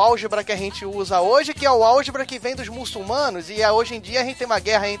 que é o álgebra que a gente usa hoje, que é o álgebra que vem dos muçulmanos, e hoje em dia a gente tem uma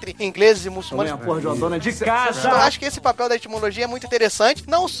guerra entre ingleses e muçulmanos. Porra de uma dona de casa. Eu acho que esse papel da etimologia é muito interessante,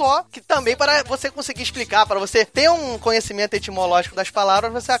 não só que também para você conseguir explicar, para você ter um conhecimento etimológico das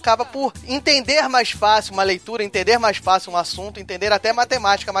palavras, você acaba por entender mais fácil uma leitura, entender mais fácil um assunto, entender até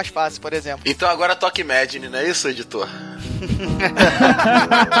matemática mais fácil, por exemplo. Então agora toca Imagine, não é isso, editor?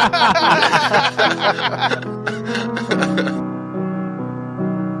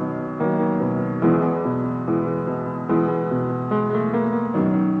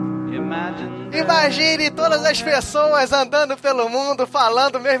 Imagine todas as pessoas andando pelo mundo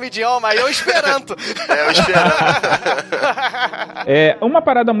falando o mesmo idioma, eu esperanto. Eu esperanto. Uma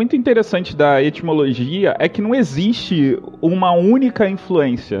parada muito interessante da etimologia é que não existe uma única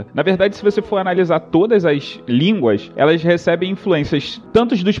influência. Na verdade, se você for analisar todas as línguas, elas recebem influências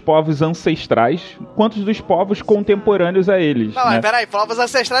tanto dos povos ancestrais quanto dos povos contemporâneos a eles. Não, né? mas peraí, povos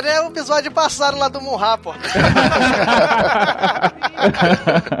ancestrais é o episódio passado lá do Munhá, pô.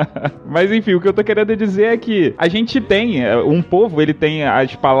 Mas enfim, o que eu tô querendo dizer é que a gente tem, um povo, ele tem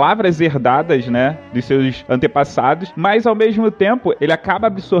as palavras herdadas, né, dos seus antepassados, mas ao mesmo tempo ele acaba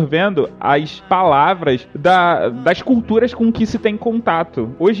absorvendo as palavras das culturas com que se tem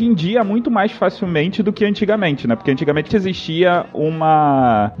contato. Hoje em dia, muito mais facilmente do que antigamente, né, porque antigamente existia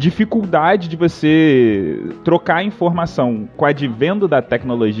uma dificuldade de você trocar informação. Com o advento da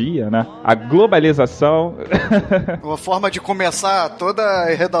tecnologia, né, a globalização... Uma forma de começar toda a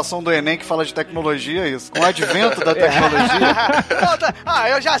redação do Enem que fala de tecnologia, isso. Com o advento da tecnologia.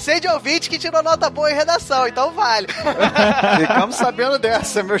 Eu já sei de ouvinte que tirou nota boa em redação, então vale. Ficamos sabendo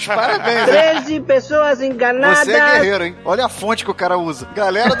dessa, meus parabéns. 13 pessoas enganadas. Você é guerreiro, hein? Olha a fonte que o cara usa.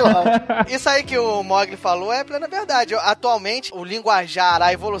 Galera do RAU. Isso aí que o Mogli falou é plena verdade. Atualmente, o linguajar,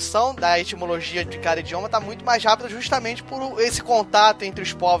 a evolução da etimologia de cada idioma tá muito mais rápida justamente por esse contato entre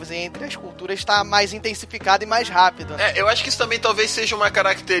os povos e entre as culturas estar mais intensificado e mais rápido. Eu acho que isso também talvez seja uma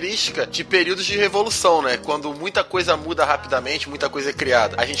característica de períodos de revolução, né? Quando muita coisa muda rapidamente, muita coisa é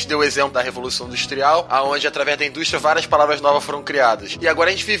criada. A gente deu o exemplo da Revolução Industrial, onde através da indústria várias palavras novas foram criadas. E agora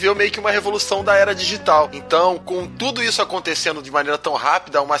a gente viveu meio que uma revolução da era digital. Então, com tudo isso acontecendo de maneira tão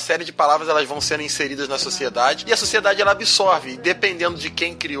rápida, uma série de palavras elas vão sendo inseridas na sociedade e a sociedade ela absorve. E dependendo de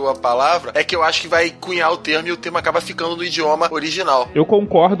quem criou a palavra, é que eu acho que vai cunhar o termo e o termo acaba ficando no idioma original. Eu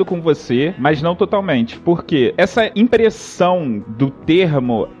concordo com você, mas não totalmente. Porque essa impressão do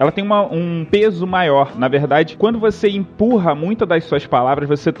termo, ela tem um peso maior. Na verdade, quando você empurra muitas das suas palavras,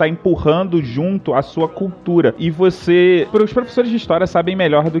 você está empurrando junto a sua cultura. E você... Os professores de história sabem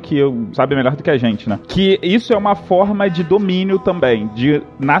melhor do que eu, sabem melhor do que a gente, né? Que isso é uma forma de domínio também, de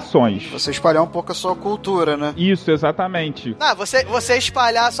nações. Você espalhar um pouco a sua cultura, né? Isso, exatamente. Você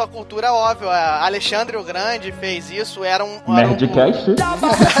espalhar a sua cultura, óbvio. Alexandre o Grande fez isso, era um... Nerdcast?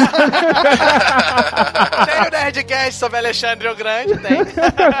 Tem o Nerdcast sobre Alexandre o Grande, tem.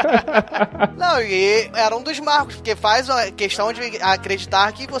 Não, e era um dos marcos, porque faz a questão de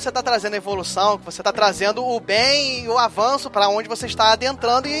acreditar que você tá trazendo a evolução, que você tá trazendo o bem e o avanço pra onde você está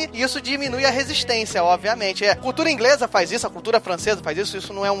adentrando, e isso diminui a resistência, obviamente. A cultura inglesa faz isso, a cultura francesa faz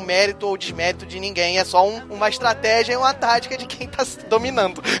isso não é um mérito ou desmérito de ninguém, é só uma estratégia e uma tática de quem tá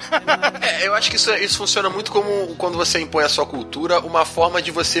dominando. Eu acho que isso funciona muito como quando você impõe a sua cultura, uma forma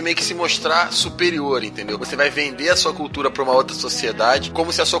de você meio que se mostrar superior, entendeu? Você vai vender a sua cultura pra uma outra sociedade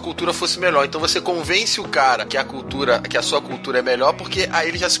como se a sua cultura fosse melhor. Então você convence o cara que a sua cultura é melhor, porque aí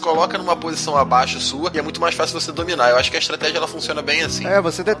ele já se coloca numa posição abaixo sua e é muito mais fácil você dominar. Eu acho que a estratégia ela funciona bem assim.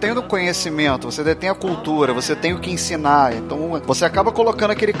 Você detém o conhecimento, você detém a cultura, você tem o que ensinar. Então você acaba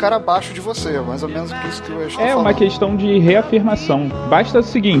colocando aquele cara abaixo de você. Mais ou menos isso que eu estou falando. Uma questão de reafirmação. Basta o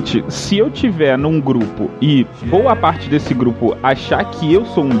seguinte, se eu tiver num grupo e boa parte desse grupo achar que eu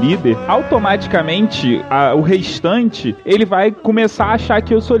sou um líder, automaticamente o restante ele vai começar a achar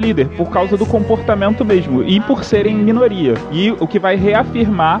que eu sou líder por causa do comportamento mesmo e por serem minoria. E o que vai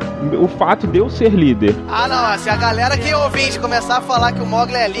reafirmar o fato de eu ser líder. Não, se a galera que ouvinte começar a falar que o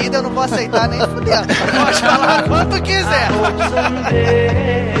Mogli é líder, eu não vou aceitar nem fudendo. Pode falar quanto quiser.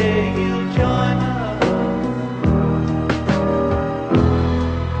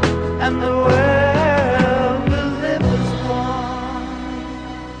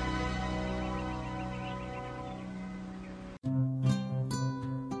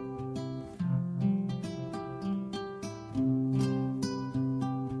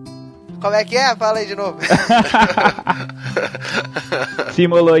 Como é que é? Fala aí de novo.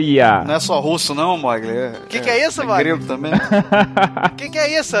 Etimologia. Não é só russo, não, Mogli? O que é isso, Mogli? Grego também. O que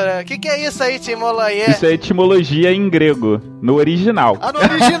é isso? O que é isso aí, etimologia? Isso é etimologia em grego, no original. Ah, no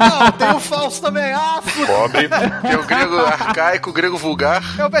original, tem o falso também. Ah, pobre. Tem o grego arcaico, o grego vulgar.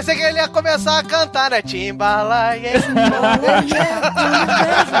 Eu pensei que ele ia começar a cantar, né? Timbalaia.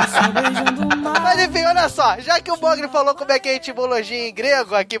 Mas enfim, olha só. Já que o Mogli falou como é que é etimologia em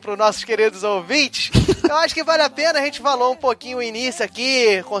grego aqui pros nossos queridos ouvintes, eu acho que vale a pena. A gente falou um pouquinho o início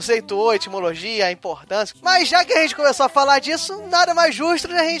aqui, conceituou a etimologia, a importância. Mas já que a gente começou a falar disso, nada mais justo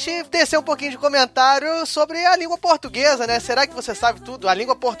de a gente tecer um pouquinho de comentário sobre a língua portuguesa, né? Será que você sabe tudo? A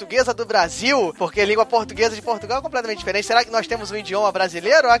língua portuguesa do Brasil? Porque a língua portuguesa de Portugal é completamente diferente. Será que nós temos um idioma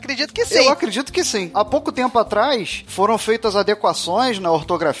brasileiro? Eu acredito que sim. Eu acredito que sim. Há pouco tempo atrás, foram feitas adequações na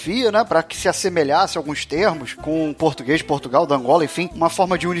ortografia, né? Pra que se assemelhasse alguns termos com o português de Portugal, da Angola, enfim, uma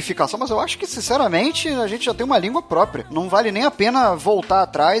forma de unificação. Mas eu acho que, sinceramente, a gente já tem uma língua própria. Não vale nem a pena voltar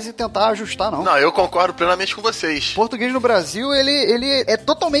atrás e tentar ajustar, não. Não, eu concordo plenamente com vocês. O português no Brasil, ele é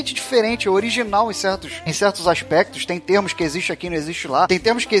totalmente diferente, é original em certos aspectos. Tem termos que existem aqui e não existem lá. Tem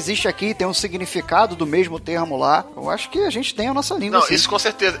termos que existem aqui e tem um significado do mesmo termo lá. Eu acho que a gente tem a nossa língua. Não, assim. Isso com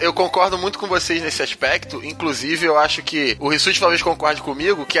certeza. Eu concordo muito com vocês nesse aspecto. Inclusive, eu acho que o Rissut talvez concorde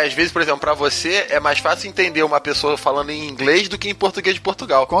comigo que, às vezes, por exemplo, pra você é mais fácil entender uma pessoa falando em inglês do que em português de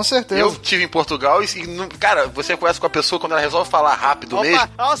Portugal. Com certeza. Eu estive em Portugal e, cara, você conversa com a pessoa quando ela resolve falar rápido mesmo,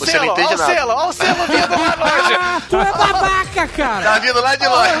 você não entende nada. Olha o selo vindo lá longe. Tu é babaca, cara. Tá vindo lá de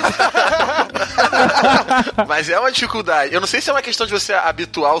longe. Mas é uma dificuldade. Eu não sei se é uma questão de você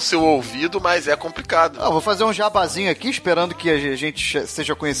habituar o seu ouvido, mas é complicado. Vou fazer um jabazinho aqui, esperando que a gente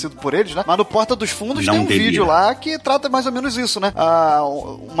seja conhecido por eles, né? Mas no Porta dos Fundos Não tem um teria. vídeo lá que trata mais ou menos isso, né?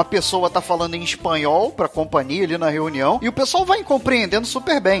 Uma pessoa tá falando em espanhol pra companhia ali na reunião e o pessoal vai compreendendo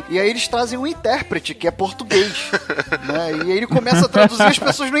super bem. E aí eles trazem um intérprete, que é português, né? E aí ele começa a traduzir e as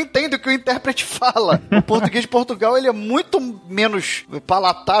pessoas não entendem o que o intérprete fala. O português de Portugal, ele é muito menos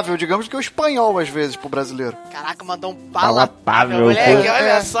palatável, digamos, que o espanhol, às vezes, pro brasileiro. Caraca, mandou um Palatável, moleque,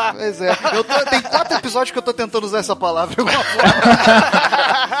 olha só. Pois é. Tem 4 episódios que eu tô tentando usar essa palavra.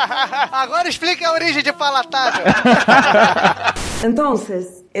 Agora explica a origem de palatável.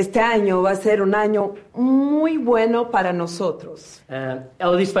 Entonces, este año va a ser un año muy bueno para nosotros.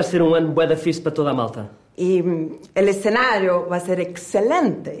 Ela disse que vai ser um ano bué da fixe para toda a malta. Y el escenario va a ser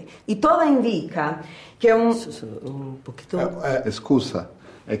excelente. Y todo indica que Um pouquinho. Scusa,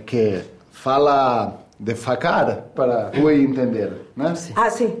 é que fala devagar para eu entender, né? Ah,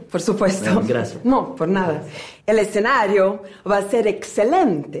 sí, por supuesto. Gracias. No, por nada. El escenario va a ser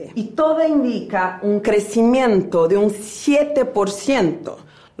excelente. Y todo indica un crecimiento de un 7%.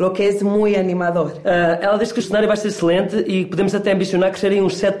 Lo que é muito animador. Ela diz que o cenário vai ser excelente e podemos até ambicionar crescer em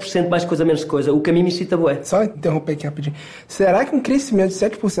uns 7% mais coisa menos coisa. O que a mim me excita bué. Só interromper aqui rapidinho. Será que um crescimento de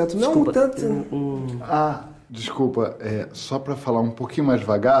 7% não Desculpa. tanto... Desculpa, só para falar um pouquinho mais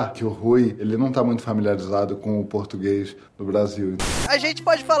devagar, que o Rui, ele não tá muito familiarizado com o português do Brasil. A gente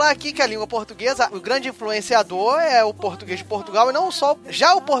pode falar aqui que a língua portuguesa, o grande influenciador é o português de Portugal, e não só,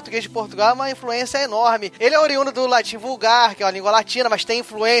 já o português de Portugal é uma influência enorme. Ele é oriundo do latim vulgar, que é uma língua latina, mas tem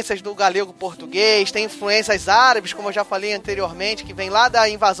influências do galego português, tem influências árabes, como eu já falei anteriormente, que vem lá da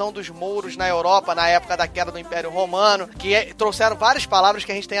invasão dos mouros na Europa, na época da queda do Império Romano, que trouxeram várias palavras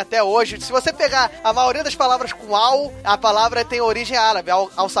que a gente tem até hoje. Se você pegar a maioria das palavras com al, a palavra tem origem árabe,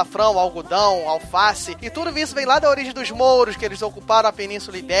 alçafrão, algodão, alface, e tudo isso vem lá da origem dos mouros, que eles ocuparam a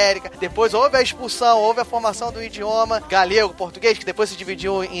Península Ibérica. Depois houve a expulsão, houve a formação do idioma galego, português, que depois se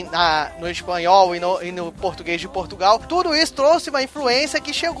dividiu no espanhol e no português de Portugal. Tudo isso trouxe uma influência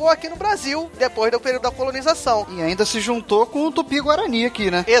que chegou aqui no Brasil, depois do período da colonização. E ainda se juntou com o Tupi-Guarani aqui,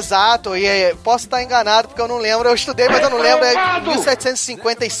 né? Exato, e posso estar enganado, porque eu não lembro, eu estudei, mas eu não lembro, é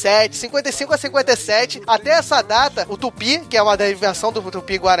 1757, 55 a 57, até essa data, o Tupi, que é uma derivação do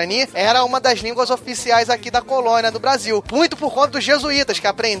Tupi-Guarani, era uma das línguas oficiais aqui da colônia do Brasil. Muito por conta dos jesuítas, que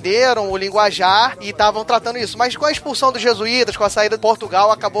aprenderam o linguajar e estavam tratando isso. Mas com a expulsão dos jesuítas, com a saída de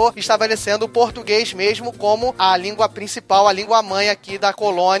Portugal, acabou estabelecendo o português mesmo como a língua principal, a língua mãe aqui da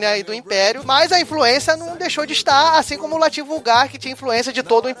colônia e do Império. Mas a influência não deixou de estar, assim como o latim vulgar, que tinha influência de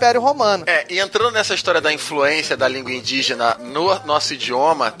todo o Império Romano. E entrando nessa história da influência da língua indígena no nosso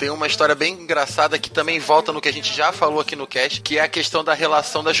idioma, tem uma história bem engraçada que também volta volta no que a gente já falou aqui no cast, que é a questão da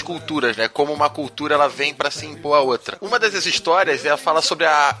relação das culturas, né? Como uma cultura ela vem pra se impor a outra. Uma dessas histórias ela fala sobre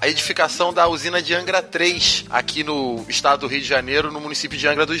a edificação da usina de Angra 3, aqui no estado do Rio de Janeiro, no município de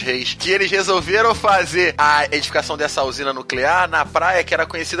Angra dos Reis. Que eles resolveram fazer a edificação dessa usina nuclear na praia que era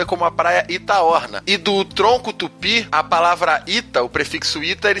conhecida como a praia Itaorna. E do tronco tupi, a palavra ita, o prefixo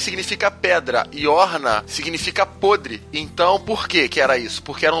ita, ele significa pedra. E orna significa podre. Então, por que era isso?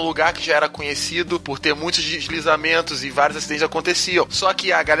 Porque era um lugar que já era conhecido por ter muitos deslizamentos e vários acidentes aconteciam. Só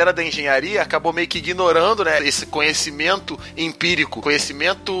que a galera da engenharia acabou meio que ignorando, né, esse conhecimento empírico,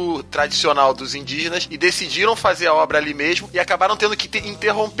 conhecimento tradicional dos indígenas e decidiram fazer a obra ali mesmo e acabaram tendo que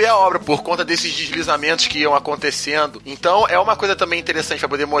interromper a obra por conta desses deslizamentos que iam acontecendo. Então, é uma coisa também interessante para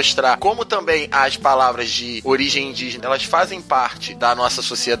poder mostrar como também as palavras de origem indígena, elas fazem parte da nossa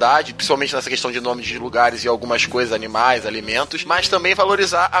sociedade, principalmente nessa questão de nomes de lugares e algumas coisas, animais, alimentos, mas também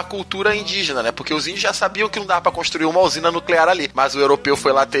valorizar a cultura indígena, né? Porque os índios já sabiam que não dava pra construir uma usina nuclear ali, mas o europeu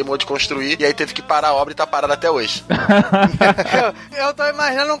foi lá, teimou de construir, e aí teve que parar a obra e tá parada até hoje. eu tô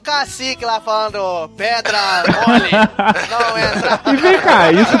imaginando um cacique lá falando pedra mole, não entra. E vem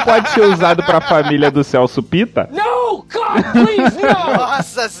cá, isso pode ser usado pra família do Celso Pita? No, God, please, no!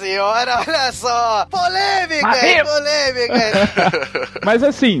 Nossa senhora, olha só! Polêmica, hein? Polêmica! Mas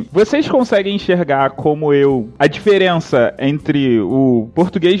assim, vocês conseguem enxergar como eu a diferença entre o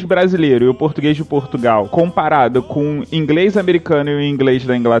português brasileiro e o português de Portugal comparado com o inglês americano e o inglês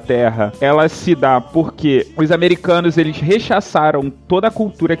da Inglaterra, ela se dá porque os americanos eles rechaçaram toda a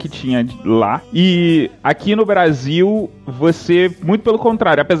cultura que tinha lá e aqui no Brasil você, muito pelo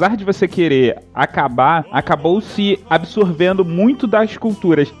contrário, apesar de você querer acabar, acabou se absorvendo muito das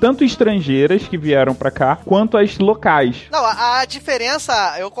culturas, tanto estrangeiras que vieram pra cá, quanto as locais. Não, a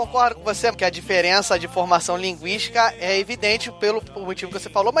diferença, eu concordo com você, que a diferença de formação linguística é evidente pelo motivo que você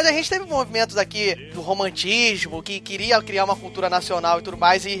falou, mas a gente teve movimentos aqui do romantismo, que queria criar uma cultura nacional e tudo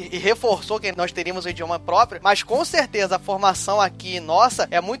mais, e reforçou que nós teríamos um idioma próprio, mas com certeza a formação aqui nossa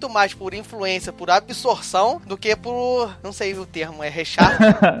é muito mais por influência, por absorção, do que por, não sei o termo, é rechaço.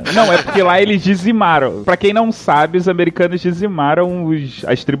 Não, é porque lá eles dizimaram. Pra quem não sabe, os americanos dizimaram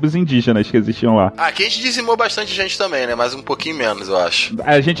as tribos indígenas que existiam lá. Aqui a gente dizimou bastante gente também, né? Mas um pouquinho menos, eu acho.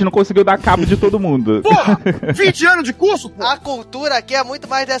 A gente não conseguiu dar cabo de todo mundo. Porra! 20 anos de curso, pô! A cultura aqui é muito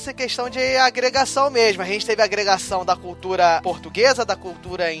mais dessa questão de agregação mesmo. A gente teve a agregação da cultura portuguesa, da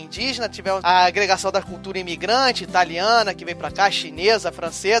cultura indígena, tivemos a agregação da cultura imigrante, italiana, que veio pra cá, chinesa,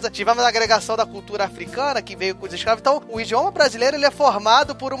 francesa. Tivemos a agregação da cultura africana, que veio com os escravos. Então, o idioma brasileiro, ele é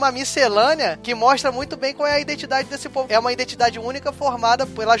formado por uma miscelânea que mostra muito bem qual é a identidade desse povo. É uma identidade única formada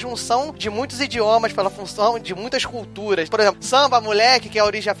pela junção de muitos idiomas, pela função de muitas culturas. Por exemplo, samba, moleque, que é a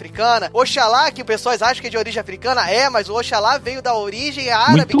origem africana. Oxalá, que pessoas acham que é de origem africana, mas o Oxalá veio da origem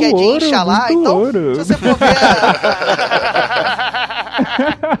árabe, muito que é de Inxalá. Então, ouro. Se você for ver...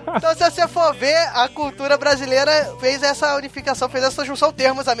 Então, se você for ver, a cultura brasileira fez essa unificação, fez essa junção,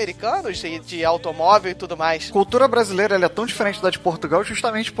 termos americanos de automóvel e tudo mais. A cultura brasileira ela é tão diferente da de Portugal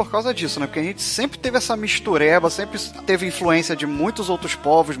justamente por causa disso, né? Porque a gente sempre teve essa mistureba, sempre teve influência de muitos outros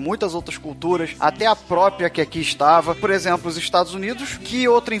povos, muitas outras culturas, até a própria que aqui estava. Por exemplo, os Estados Unidos, que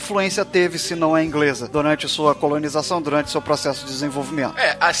outra influência teve se não a inglesa durante sua colonização, durante seu processo de desenvolvimento?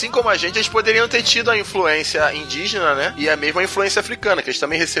 Assim como a gente, eles poderiam ter tido a influência indígena, né? E a mesma influência africana, que eles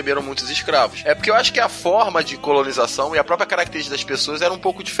também receberam muitos escravos. É porque eu acho que a forma de colonização e a própria característica das pessoas era um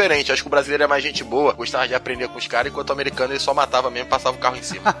pouco diferente. Acho que o brasileiro é mais gente boa, gostava de aprender com os caras, enquanto o americano ele só matava mesmo, passava o carro em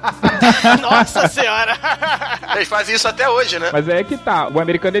cima. Nossa senhora! Eles fazem isso até hoje, né? Mas é que tá, o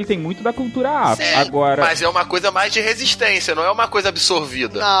americano ele tem muito da cultura afro. Agora... Mas é uma coisa mais de resistência, não é uma coisa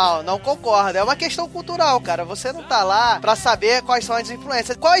absorvida. Não concordo. É uma questão cultural, cara. Você não tá lá pra saber quais são as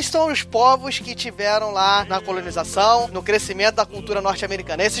influências. Quais são os povos que tiveram lá na colonização, no crescimento da cultura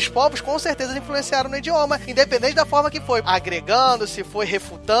norte-americana. Esses povos com certeza influenciaram no idioma, independente da forma que foi. Agregando, se foi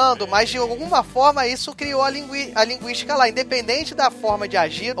refutando, mas de alguma forma isso criou a linguística lá, independente da forma de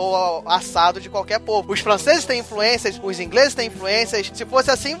agir ou assado de qualquer povo. Os franceses têm influências, os ingleses têm influências. Se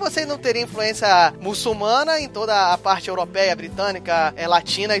fosse assim, você não teria influência muçulmana em toda a parte europeia, britânica,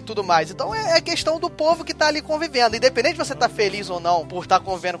 latina e tudo mais. Então é questão do povo que tá ali convivendo. Independente de você estar feliz ou não por estar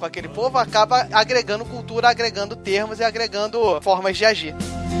convivendo com aquele povo, acaba agregando cultura, agregando termos e agregando formas de agir.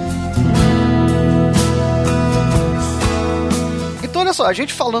 Então, olha olha só, a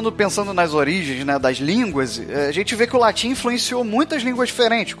gente pensando nas origens, né, das línguas, a gente vê que o latim influenciou muitas línguas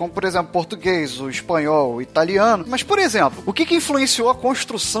diferentes, como, por exemplo, português, o espanhol, o italiano. Mas, por exemplo, o que influenciou a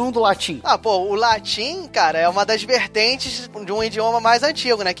construção do latim? O latim, cara, é uma das vertentes de um idioma mais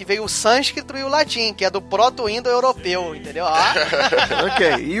antigo, né? Que veio o sânscrito e o latim, que é do proto-indo-europeu, entendeu?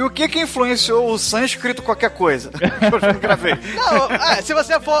 Ok. E o que influenciou o sânscrito qualquer coisa? Eu não gravei. Não, se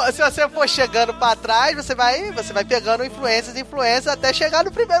você for chegando pra trás, você vai pegando influências até chegar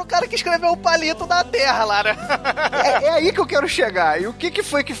no primeiro cara que escreveu o palito na terra lá, né? É aí que eu quero chegar. E o que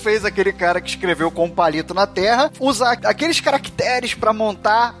foi que fez aquele cara que escreveu com um palito na terra usar aqueles caracteres pra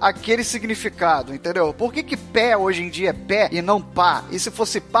montar aquele significado, entendeu? Por que pé hoje em dia é pé e não pá? E se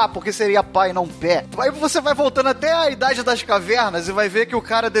fosse pá, por que seria pá e não pé? Aí você vai voltando até a Idade das Cavernas e vai ver que o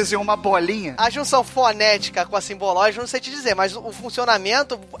cara desenhou uma bolinha. A junção fonética com a simbológica, não sei te dizer, mas o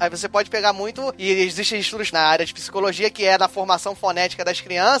funcionamento, aí você pode pegar muito, e existem estudos na área de psicologia que é da formação fonética das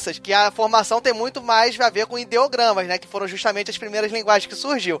crianças, que a formação tem muito mais a ver com ideogramas, né, que foram justamente as primeiras linguagens que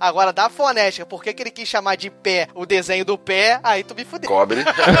surgiu. Agora, da fonética, por que ele quis chamar de pé o desenho do pé, aí tu me fudeu. Cobre.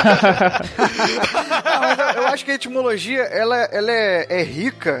 Eu acho que a etimologia, ela é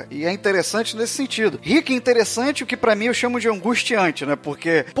rica e é interessante nesse sentido. Rica e interessante, o que pra mim eu chamo de angustiante, né?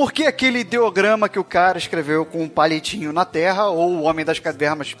 Porque aquele ideograma que o cara escreveu com um palitinho na terra, ou o homem das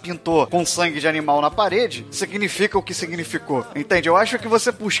cavernas pintou com sangue de animal na parede, significa o que significou. Entende? Eu acho que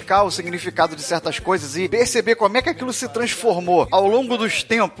você buscar o significado de certas coisas e perceber como é que aquilo se transformou ao longo dos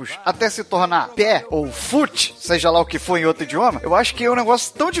tempos até se tornar pé ou foot, seja lá o que for em outro idioma, eu acho que é um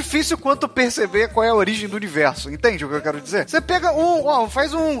negócio tão difícil quanto perceber qual é a origem do universo. Entende o que eu quero dizer? Você pega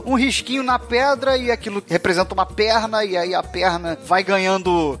faz um risquinho na pedra e aquilo representa uma perna, e aí a perna vai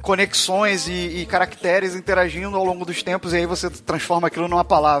ganhando conexões e caracteres interagindo ao longo dos tempos, e aí você transforma aquilo numa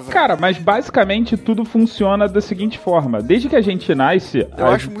palavra. Cara, mas basicamente tudo funciona da seguinte forma. Desde que a gente nasce... Eu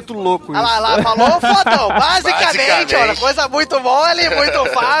acho muito louco isso. Lá, falou fodão. Basicamente, olha, coisa muito mole, muito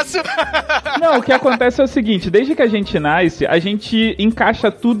fácil. Não, o que acontece é o seguinte, desde que a gente nasce, a gente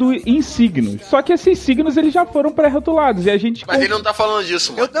encaixa tudo em signos. Só que esses signos, eles já foram pré-rotulados, e a gente... Mas ele não tá falando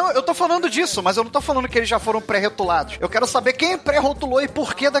disso, mano. Eu tô falando disso, mas eu não tô falando que eles já foram pré-rotulados. Eu quero saber quem pré-rotulou e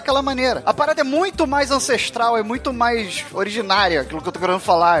por que daquela maneira. A parada é muito mais ancestral, é muito mais originária, aquilo que eu tô querendo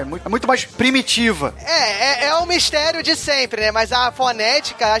falar, é muito mais primitiva. É um mistério de sempre, né? Mas a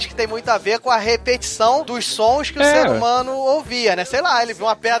fonética, acho que tem muito a ver com a repetição dos sons que o ser humano ouvia, né? Sei lá, ele viu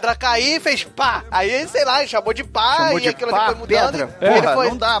uma pedra cair e fez pá. Aí, sei lá, ele chamou de pá e aquilo ali foi mudando. Pedra. Porra,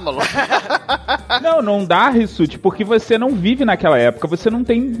 não dá, maluco. Não dá, Rissut, porque você não vive naquela época, você não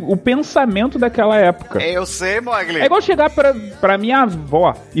tem o pensamento daquela época. Eu sei, Mogli. É igual chegar pra minha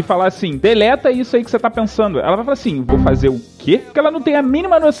avó e falar assim, deleta isso aí que você tá pensando. Ela vai falar assim, vou fazer o quê? Porque ela não tem a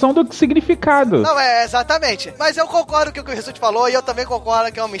mínima noção do significado. Não, exatamente. Mas eu concordo com o que o Rissut falou, e eu também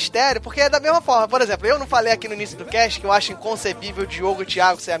concordo que é um mistério, porque é da mesma forma. Por exemplo, eu não falei aqui no início do cast que eu acho inconcebível Diogo e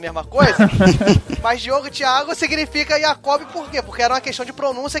Thiago ser a mesma coisa, mas Diogo e Thiago significa Jacob por quê? Porque era uma questão de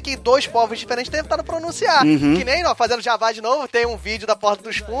pronúncia que dois povos diferentes tentaram pronunciar. Que nem, fazendo Javá de novo, tem um vídeo da Porta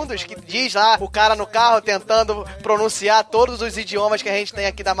dos Fundos que diz lá, o cara no carro tentando pronunciar todos os idiomas que a gente tem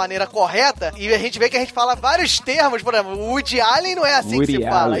aqui da maneira correta, e a gente vê que a gente fala vários termos, por exemplo, o Woody Allen não é assim que se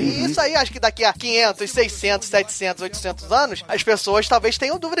fala. E isso aí, acho que daqui a 500, 600, 700, 800 anos, as pessoas talvez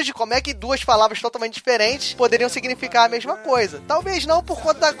tenham dúvidas de como é que duas palavras totalmente diferentes poderiam significar a mesma coisa. Talvez não por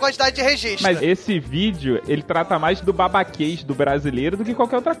conta da quantidade de registro. Mas esse vídeo, ele trata mais do babaquês do brasileiro do que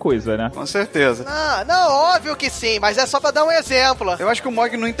qualquer outra coisa, né? Com certeza. Não, óbvio que sim, mas é só pra dar um exemplo. Eu acho que o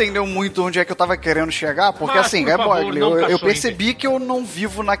Mogli não entendeu muito onde é que eu tava querendo chegar, porque assim, Mogli, eu percebi que eu não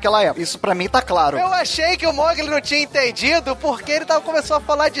vivo naquela época. Isso pra mim tá claro. Eu achei que o Mogli não tinha entendido porque ele começou a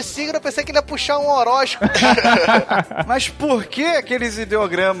falar de signo, eu pensei que ele ia puxar um horóscopo. Mas por que aqueles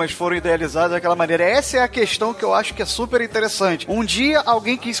ideogramas foram idealizados daquela maneira? Essa é a questão que eu acho que é super interessante. Um dia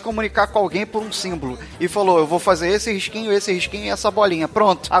alguém quis comunicar com alguém por um símbolo e falou, eu vou fazer esse risquinho e essa bolinha.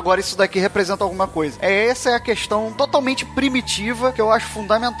 Pronto, agora isso daqui representa alguma coisa. Essa é a questão totalmente primitiva que eu acho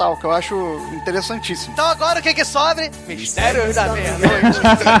fundamental, que eu acho interessantíssimo. Então agora o que sobra? Mistérios da meia-noite.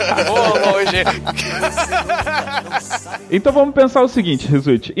 Hoje. Então vamos pensar o seguinte,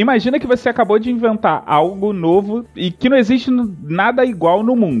 Rissut. Imagina que você acabou de inventar algo novo e que não existe nada igual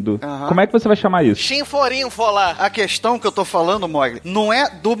no mundo. Como é que você vai chamar isso? Chinforinfolar. A questão que eu tô falando, Mogli, não é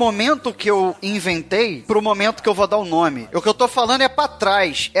do momento que eu inventei pro momento que eu vou dar o nome. O que eu tô falando é pra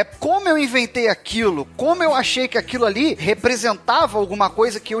trás. É como eu inventei aquilo, como eu achei que aquilo ali representava alguma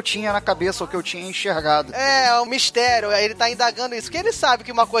coisa que eu tinha na cabeça ou que eu tinha enxergado. É um mistério. Ele tá indagando isso. Porque ele sabe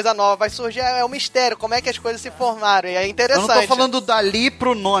que uma coisa nova vai surgir. É um mistério. Como é que as coisas se formaram. E é interessante. Eu não tô falando dali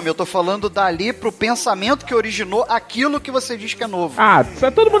pro nome. Eu tô falando dali pro pensamento que originou aquilo que você diz que é novo. Ah,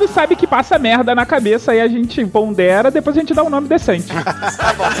 todo mundo sabe que passa merda na cabeça. Aí a gente pondera, depois a gente dá um nome decente.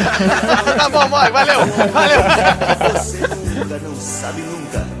 Tá bom. Tá bom, Mogli. Valeu. Você nunca não sabe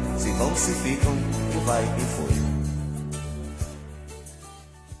nunca se vão, se ficam, que vai, quem foi.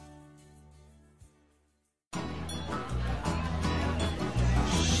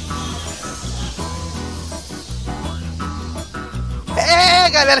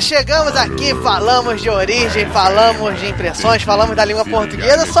 Galera, chegamos aqui, falamos de origem, falamos de impressões, falamos da língua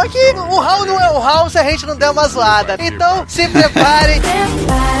portuguesa, só que o RAU não é o RAU se a gente não der uma zoada. Então, se preparem.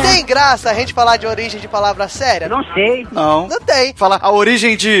 Tem graça a gente falar de origem de palavra séria? Não sei. Não. Não tem. Falar a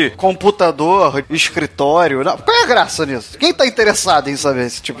origem de computador, escritório, não. Qual é a graça nisso? Quem tá interessado em saber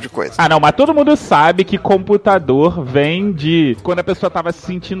esse tipo de coisa? Ah, não, mas todo mundo sabe que computador vem de... Quando a pessoa tava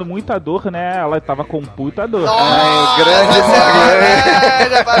sentindo muita dor, né, ela tava computador. Grande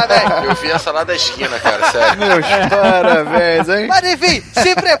parabéns. Eu vi essa lá da esquina, cara, sério. Meus parabéns, hein? Mas enfim,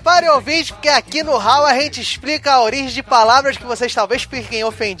 se prepare, ouvinte, porque aqui no RAU a gente explica a origem de palavras que vocês talvez fiquem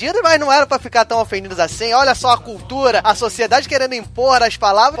ofendidos, mas não eram pra ficar tão ofendidos assim. Olha só a cultura, a sociedade querendo impor às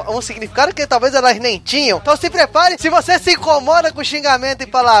palavras um significado que talvez elas nem tinham. Então se prepare, se você se incomoda com xingamento e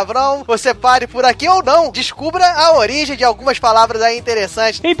palavrão, você pare por aqui ou não. Descubra a origem de algumas palavras aí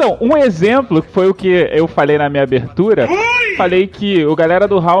interessantes. Então, um exemplo foi o que eu falei na minha abertura. Falei que o Galera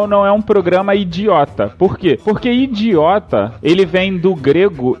do RAU não é um programa idiota. Por quê? Porque idiota, ele vem do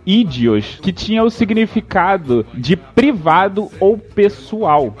grego idios, que tinha o significado de privado ou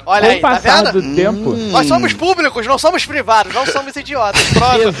pessoal. Olha com aí, o passar tá do tempo... Nós somos públicos, não somos privados, não somos idiotas.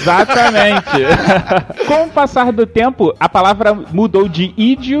 Pronto. Exatamente. Com o passar do tempo, a palavra mudou de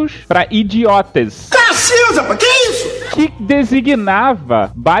ídios para idiotas. Cacilda, que isso? Que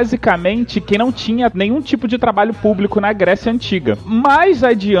designava, basicamente, quem não tinha nenhum tipo de trabalho público na Grécia Antiga. Mais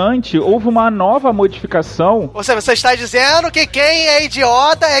adiante, houve uma nova modificação. Ou seja, você está dizendo que quem é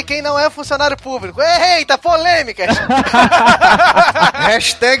idiota é quem não é funcionário público. Eita, polêmicas!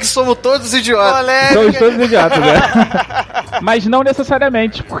 Hashtag somos todos idiotas. Polêmicas. Somos todos idiotas, né? Mas não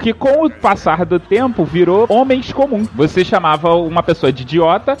necessariamente, porque com o passar do tempo, virou homens comuns. Você chamava uma pessoa de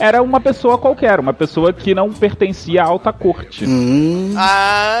idiota, era uma pessoa qualquer, uma pessoa que não pertencia à alta corte.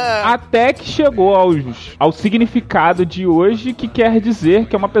 Até que chegou ao significado de hoje, que quer dizer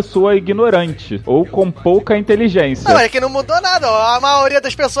que é uma pessoa ignorante, ou com pouca inteligência. Não, é que não mudou nada, ó. A maioria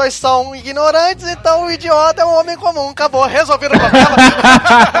das pessoas são ignorantes, então o idiota é um homem comum. Acabou, resolveram o problema.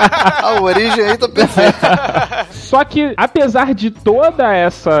 A origem aí tá perfeita. Só que, apesar de toda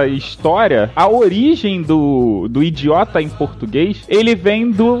essa história, a origem do idiota em português, ele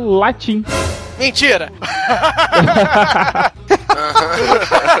vem do latim. Mentira!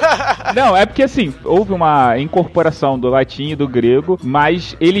 Não, é porque assim, houve uma incorporação do latim e do grego,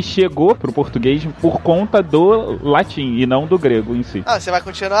 mas ele chegou pro português por conta do latim e não do grego em si. Ah, você vai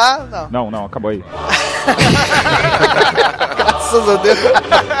continuar? Não. Não, acabou aí. Graças a Deus.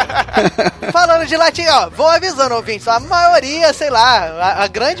 Falando de latim, ó, vou avisando, ouvintes, a maioria, sei lá, a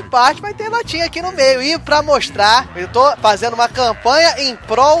grande parte vai ter latim aqui no meio. E pra mostrar, eu tô fazendo uma campanha em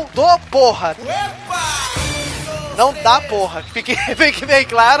prol do porra. Não dá porra, fique bem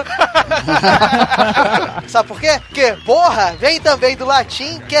claro. Sabe por quê? Porque porra vem também do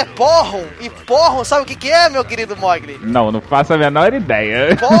latim, que é porrum. E porrum, sabe o que é, meu querido Mogli? Não faço a menor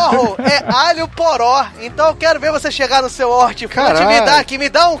ideia. Porrum é alho poró. Então eu quero ver você chegar no seu hortifruti e me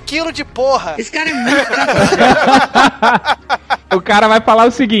dá 1 quilo de porra. Esse cara é muito... O cara vai falar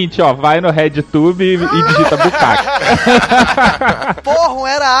o seguinte, ó, vai no RedTube e digita bucaque. Porrum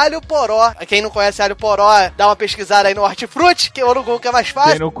era alho poró. Quem não conhece alho poró, dá uma pesquisada aí no hortifruti, que ou no Google, que é mais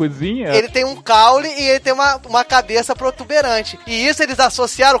fácil. Tem no cozinha? Ele tem um caule e ele tem uma cabeça protuberante. E isso eles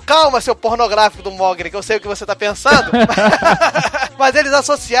associaram... Calma, seu pornográfico do Mogli, que eu sei o que você tá pensando. Mas eles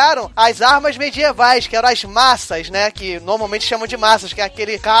associaram às armas medievais, que eram as massas, né? Que normalmente chamam de massas, que é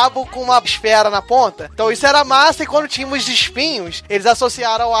aquele cabo com uma esfera na ponta. Então isso era massa, e quando tínhamos espinhos, vizinhos, eles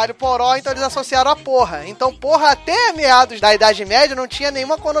associaram ao alho poró, então eles associaram a porra. Então porra até meados da Idade Média não tinha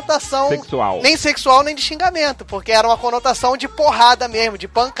nenhuma conotação sexual. Nem sexual, nem de xingamento, porque era uma conotação de porrada mesmo, de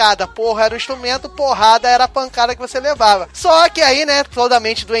pancada. Porra era o instrumento, porrada era a pancada que você levava. Só que aí, né, toda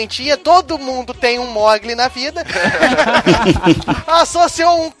mente doentia, todo mundo tem um Mogli na vida.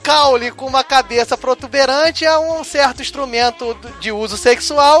 Associou um caule com uma cabeça protuberante a um certo instrumento de uso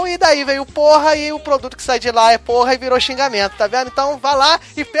sexual, e daí veio porra, e o produto que sai de lá é porra e virou xingamento, tá vendo? Então vá lá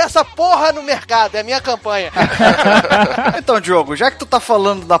e peça porra no mercado, é a minha campanha. Então, Diogo, já que tu tá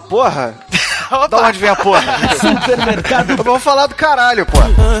falando da porra, da onde vem a porra? Supermercado. Vamos falar do caralho, porra.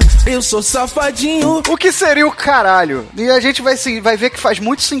 Eu sou safadinho. O que seria o caralho? E a gente vai ver que faz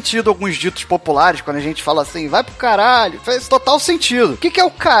muito sentido alguns ditos populares, quando a gente fala assim, vai pro caralho. Faz total sentido. O que é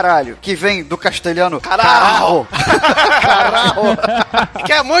o caralho? Que vem do castelhano caralho. Caralho.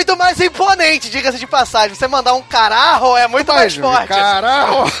 Que é muito mais imponente, diga-se de passagem. Você mandar um caralho é muito mais forte.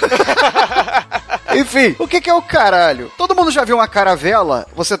 Caralho. Enfim, o que é o caralho? Todo mundo já viu uma caravela?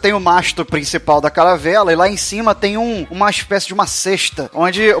 Você tem o mastro principal da caravela e lá em cima tem uma espécie de uma cesta,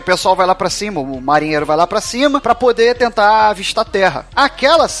 onde o pessoal vai lá pra cima, o marinheiro vai lá pra cima pra poder tentar avistar a terra.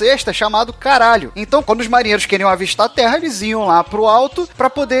 Aquela cesta é chamado caralho. Então, quando os marinheiros queriam avistar a terra, eles iam lá pro alto pra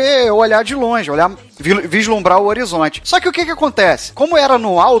poder olhar de longe, vislumbrar o horizonte. Só que o que acontece? Como era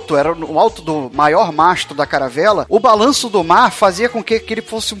no alto do maior mastro da caravela, o balanço do mar fazia com que ele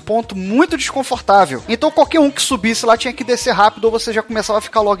fosse um ponto muito desconfortável. Então qualquer um que subisse lá tinha que descer rápido ou você já começava a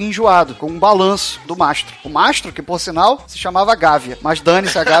ficar logo enjoado, com um balanço do mastro. O mastro, que por sinal se chamava Gávea, mas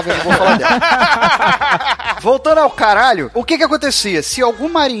dane-se a Gávea, eu não vou falar dela. Voltando ao caralho, o que acontecia? Se algum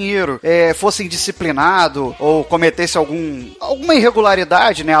marinheiro fosse indisciplinado ou cometesse alguma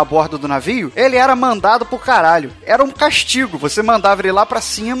irregularidade, né, a bordo do navio, ele era mandado pro caralho. Era um castigo. Você mandava ele lá pra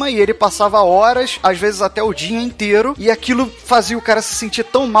cima e ele passava horas, às vezes até o dia inteiro, e aquilo fazia o cara se sentir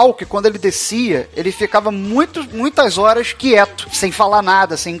tão mal que quando ele descia, ele ficava muitas horas quieto, sem falar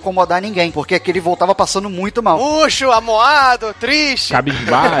nada, sem incomodar ninguém, porque aquele voltava passando muito mal. Murcho, amoado, triste.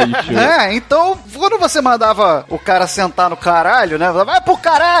 Cabisbaixo. Então, quando você mandava o cara sentar no caralho, né? Vai pro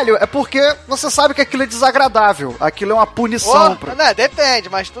caralho! É porque você sabe que aquilo é desagradável. Aquilo é uma punição. Não, depende,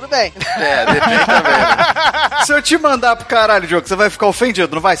 mas tudo bem. Depende também. Né? Se eu te mandar pro caralho, Diogo, você vai ficar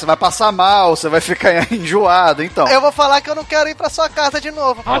ofendido, não vai? Você vai passar mal, você vai ficar enjoado, então. Eu vou falar que eu não quero ir pra sua casa de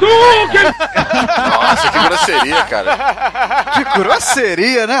novo. Nossa, que grosseria, cara. Que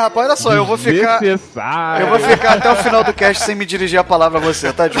grosseria, né, rapaz? Olha só, eu vou ficar até o final do cast sem me dirigir a palavra a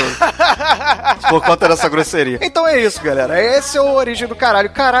você, tá, Diogo? Por conta dessa grosseria. Então é isso, galera. Esse é a origem do caralho.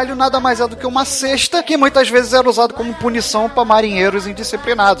 Caralho nada mais é do que uma cesta que muitas vezes era usado como punição pra marinheiros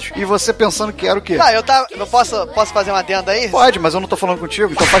indisciplinados. E você pensando que era o quê? Eu posso fazer uma adenda aí? Pode, mas eu não tô falando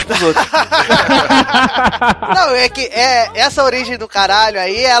contigo, então faz pros outros. Não, é que essa origem do caralho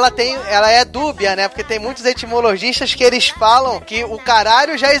aí, ela é dúbia, né? Porque tem muitos etimologistas que eles falam que o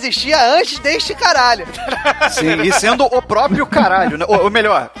caralho já existia antes deste caralho. Sim, e sendo o próprio caralho, né? Ou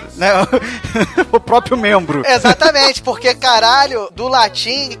melhor, né? O próprio membro. Exatamente, porque caralho do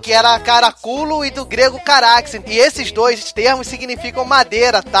latim, que era caraculo, e do grego carax. E esses dois termos significam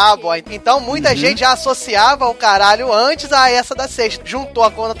madeira, tábua. Então muita gente já associava o caralho antes a essa da sexta. Juntou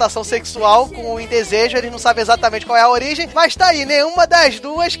a conotação sexual com o indesejo, eles não sabem exatamente qual é a origem, mas tá aí, nenhuma das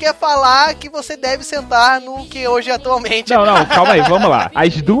duas quer falar que você deve sentar no que hoje atualmente... Não, calma aí, vamos lá.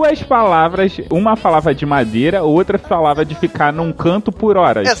 As duas palavras, uma falava de madeira, outra falava de ficar num canto por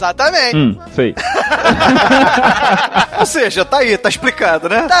horas. Exatamente. Sei. Ou seja, tá aí, tá explicado,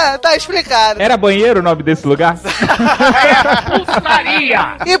 né? Tá explicado. Era banheiro o nome desse lugar?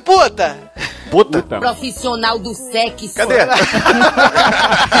 Putaria! E puta? Puta. Profissional do sexo. Cadê?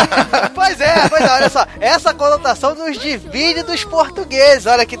 Pois é, olha só. Essa conotação nos divide dos portugueses.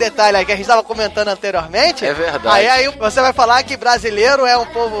 Olha que detalhe aí que a gente estava comentando anteriormente. É verdade. Aí você vai falar que brasileiro é um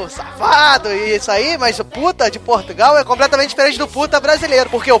povo safado e isso aí, mas o puta de Portugal é completamente diferente do puta brasileiro.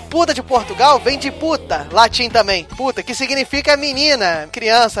 Porque o puta de Portugal vem de puta, latim também. Puta, que significa menina,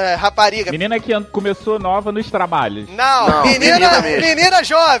 criança, rapariga. Menina que começou nova nos trabalhos. Não, menina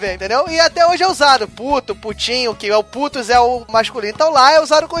jovem, entendeu? E até hoje é usado puto, putinho, que é o putos é o masculino. Então lá é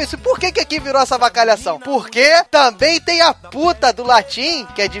usado com isso. E por que aqui virou essa avacalhação? Porque também tem a puta do latim,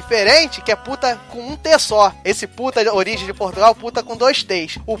 que é diferente, que é puta com um T só. Esse puta, origem de Portugal, puta com 2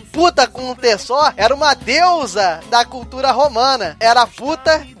 T's. O puta com um T só era uma deusa da cultura romana. Era a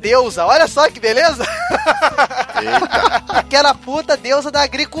puta deusa. Olha só que beleza. Que era a puta deusa da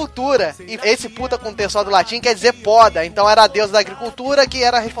agricultura. E esse puta com T só do latim quer dizer poda. Então era a deusa da agricultura que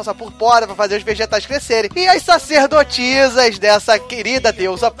era responsável por poda, pra fazer fazer os vegetais crescerem. E as sacerdotisas dessa querida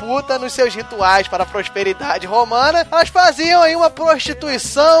deusa puta, nos seus rituais para a prosperidade romana, elas faziam aí uma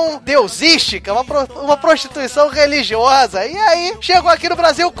prostituição deusística, uma prostituição religiosa. E aí, chegou aqui no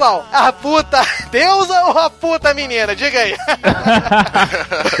Brasil qual? A puta deusa ou a puta menina? Diga aí.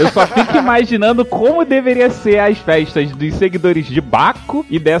 Eu só fico imaginando como deveria ser as festas dos seguidores de Baco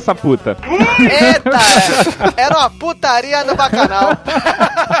e dessa puta. Eita! Era uma putaria no bacanal.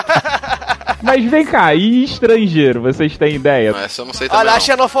 Mas vem cá, e estrangeiro, vocês têm ideia? Essa eu não sei também. Olha a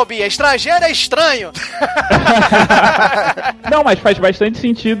xenofobia, estrangeiro é estranho. Não, mas faz bastante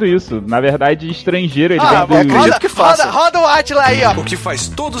sentido isso. Na verdade, estrangeiro, ele vem do... Roda o Atila aí, ó. O que faz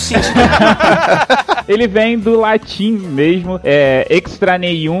todo sentido. Ele vem do latim mesmo,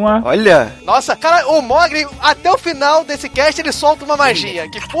 extraneuma. Olha! Nossa, cara, o Mogli, até o final desse cast, ele solta uma magia.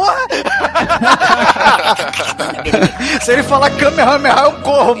 Que porra! Se ele falar Kamehameha, eu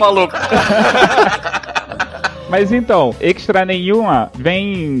corro, maluco. Mas então, extraneuma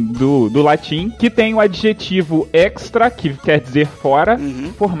vem do latim, que tem o adjetivo extra, que quer dizer fora,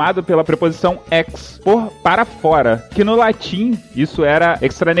 formado pela preposição ex, para fora. Que no latim, isso era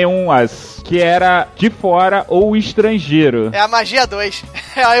extraneumas, que era de fora ou estrangeiro. É a magia 2,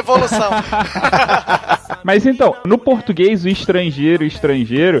 é a evolução. Mas então, no português, o estrangeiro,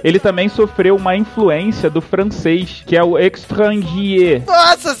 ele também sofreu uma influência do francês, que é o étranger.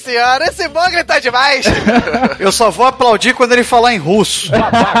 Nossa senhora, esse Mogli tá demais. Eu só vou aplaudir quando ele falar em russo.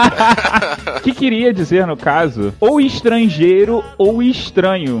 Que queria dizer, no caso, ou estrangeiro ou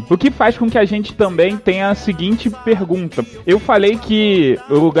estranho. O que faz com que a gente também tenha a seguinte pergunta. Eu falei que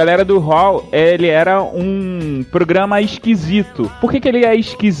o Galera do RAU, ele era um programa esquisito. Por que ele é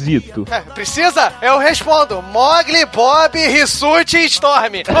esquisito? Precisa? Eu respondo. Mogli, Bob, Rissut e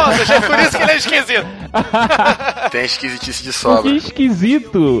Storm. Nossa, já é por isso que ele é esquisito. Tem esquisitice de sobra. Porque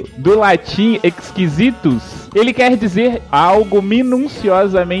esquisito, do latim exquisitus, ele quer dizer algo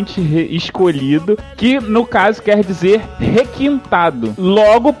minuciosamente escolhido, que no caso quer dizer requintado.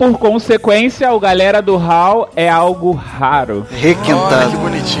 Logo, por consequência, o Galera do RAU é algo raro. Requintado. Olha, que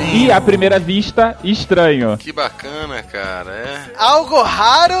bonitinho. E à primeira vista, estranho. Que bacana, cara. Algo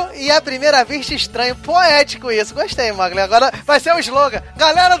raro e à primeira vista estranho. Poético isso. Gostei, Mogli. Agora vai ser o slogan.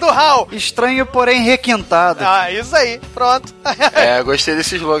 Galera do RAU. Estranho, porém requintado. Ah, isso aí. Pronto. Gostei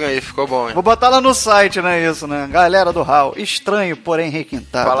desse slogan aí. Ficou bom, hein? Vou botar lá no site, né, isso, né? Galera do RAU. Estranho, porém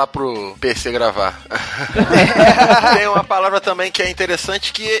requintado. Falar pro PC gravar. Tem uma palavra também que é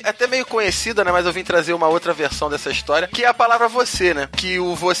interessante, que é até meio conhecida, né? Mas eu vim trazer uma outra versão dessa história, que é a palavra você, né? Que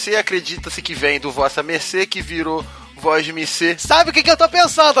o você acredita-se que vem do vossa mercê, que virou voz-me ser. Sabe o que eu tô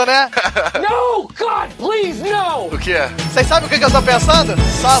pensando, né? No, God, please, no! O que é? Vocês sabem o que eu tô pensando?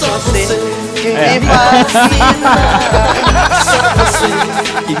 Só você que me fascina. Só você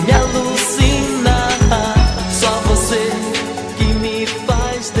que me alucina. Só você que me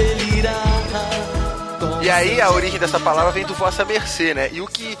faz delirar. E aí a origem dessa palavra vem do vossa mercê, né? E o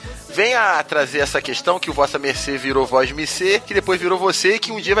que vem a trazer essa questão que o vossa mercê virou voz-me ser, que depois virou você e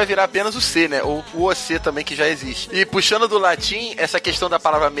que um dia vai virar apenas o ser, né? Ou o você também, que já existe. E puxando do latim, essa questão da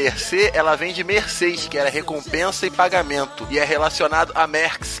palavra mercê, ela vem de mercês, que era recompensa e pagamento. E é relacionado a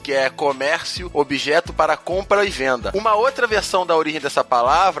merx, que é comércio, objeto para compra e venda. Uma outra versão da origem dessa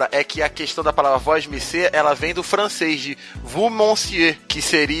palavra é que a questão da palavra voz-me ser, ela vem do francês, de vous monsieur, que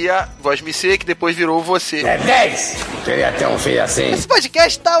seria voz-me ser, que depois virou você. É 10! Queria até um filho assim. Esse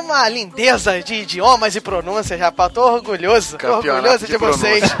podcast tá uma lindeza de idiomas e pronúncias, rapaz. Tô orgulhoso. Orgulhoso de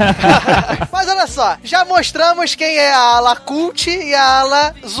vocês. Mas olha só, já mostramos quem é a ala cult e a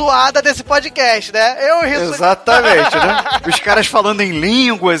ala zoada desse podcast, né? Eu e Rissut. Exatamente, né? Os caras falando em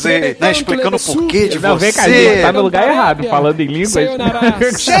línguas, né? Explicando o porquê de não, você. Vem cá, gente, tá no lugar errado, falando em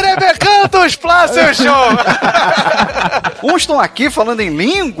línguas. Xerebecantos, Plácio Show! Uns estão aqui falando em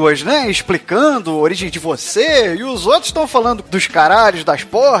línguas, né? Explicando a origem de você, e os outros estão falando dos caralhos, das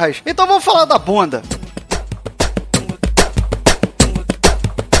porras. Então vamos falar da bunda.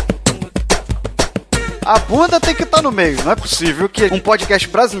 A bunda tem que estar no meio. Não é possível que um podcast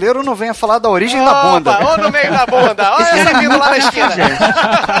brasileiro não venha falar da origem da bunda. Ou no meio da bunda. Olha essa vindo lá na esquina.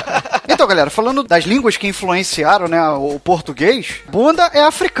 Então, galera, falando das línguas que influenciaram, né, o português, bunda é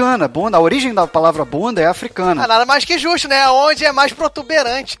africana. Bunda, a origem da palavra bunda é africana. Nada mais que justo, né? Onde é mais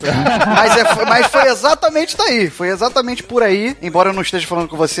protuberante. Mas foi exatamente daí. Foi exatamente por aí, embora eu não esteja falando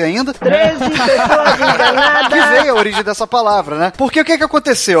com você ainda. 13 pessoas enganadas. Que veio a origem dessa palavra, né? Porque o que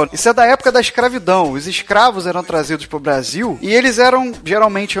aconteceu? Isso é da época da escravidão. Os escravos eram trazidos pro Brasil e eles eram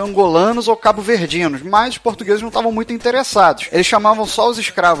geralmente angolanos ou cabo-verdianos, mas os portugueses não estavam muito interessados. Eles chamavam só os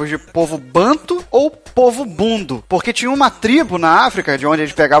escravos de povo banto ou povo bundo. Porque tinha uma tribo na África, de onde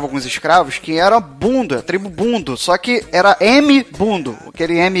eles pegavam alguns escravos, que era bundo, a tribo bundo. Só que era M bundo.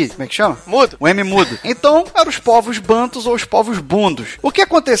 Aquele M, como é que chama? Mudo. O M mudo. Então, eram os povos bantos ou os povos bundos. O que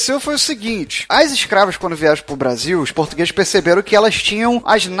aconteceu foi o seguinte: as escravas, quando vieram pro Brasil, os portugueses perceberam que elas tinham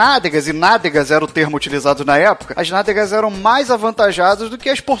as nádegas, e nádegas era o termo utilizado na época, as nádegas eram mais avantajadas do que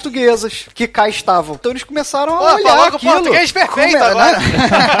as portuguesas, que cá estavam. Então eles começaram a olhar aquilo. Português perfeito agora.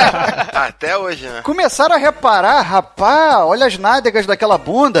 Até hoje, né? Começaram a reparar, rapaz, olha as nádegas daquela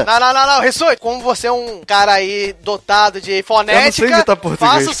bunda. Não, Rissut, como você é um cara aí dotado de fonética,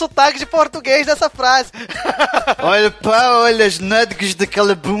 faça o sotaque de português dessa frase. Olha, pá, olha as nádegas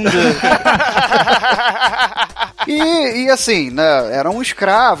daquela bunda. E assim, né, eram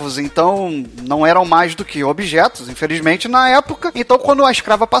escravos, então não eram mais do que objetos, infelizmente, na época. Então, quando a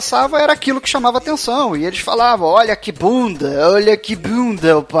escrava passava, era aquilo que chamava atenção. E eles falavam, olha que bunda,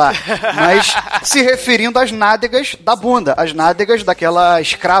 opa. Mas se referindo às nádegas da bunda, as nádegas daquela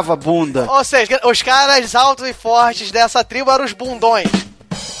escrava bunda. Ou seja, os caras altos e fortes dessa tribo eram os bundões.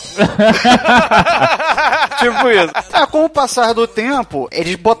 Tipo isso. Com o passar do tempo,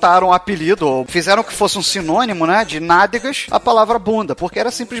 eles botaram o apelido, ou fizeram que fosse um sinônimo, né, de nádegas, a palavra bunda, porque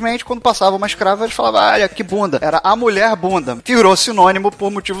era simplesmente quando passava uma escrava, eles falavam, olha que bunda, era a mulher bunda, virou sinônimo por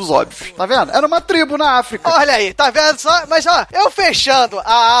motivos óbvios, tá vendo? Era uma tribo na África. Olha aí, tá vendo só? Mas ó, eu fechando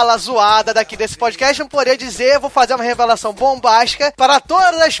a ala zoada daqui desse podcast, não poderia dizer, vou fazer uma revelação bombástica para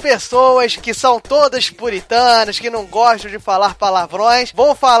todas as pessoas que são todas puritanas, que não gostam de falar palavrões,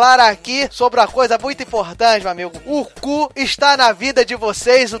 vou falar aqui sobre uma coisa muito importante, meu amigo. O cu está na vida de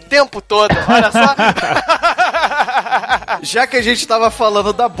vocês o tempo todo. Olha só. Já que a gente estava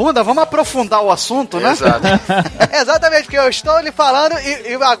falando da bunda, vamos aprofundar o assunto, né? Exato. Exatamente, porque eu estou lhe falando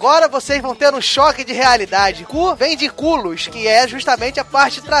e agora vocês vão ter um choque de realidade. Cu vem de culos, que é justamente a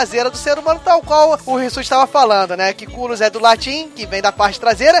parte traseira do ser humano, tal qual o Rissut estava falando, né? Que culos é do latim, que vem da parte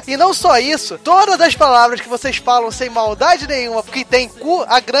traseira. E não só isso, todas as palavras que vocês falam sem maldade nenhuma, que tem cu,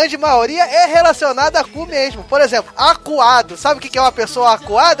 a grande maioria é relacionada a cu mesmo. Por exemplo, acuado. Sabe o que é uma pessoa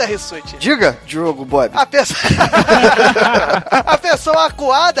acuada, Rissut? Diga, Diogo Bob. A pessoa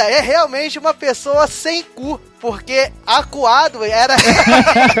acuada é realmente uma pessoa sem cu. Porque acuado era...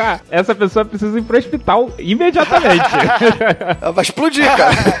 Essa pessoa precisa ir pro hospital imediatamente. Ela vai explodir,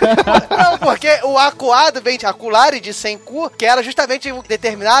 cara. Não, porque o acuado vem de aculare, de sem cu, que era justamente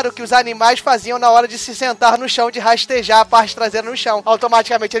determinar o que os animais faziam na hora de se sentar no chão, de rastejar a parte traseira no chão.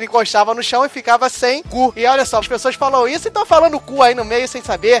 Automaticamente ele encostava no chão e ficava sem cu. E olha só, as pessoas falam isso e estão falando cu aí no meio sem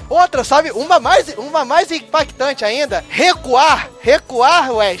saber. Outra, sabe? Uma mais impactante ainda. Recuar.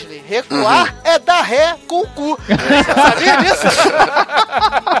 Recuar, Wesley. Recuar é dar ré com o cu. Sabia disso?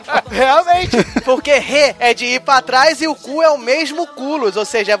 Realmente. Porque ré é de ir pra trás e o cu é o mesmo culos. Ou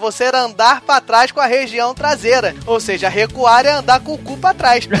seja, é você andar pra trás com a região traseira. Ou seja, recuar é andar com o cu pra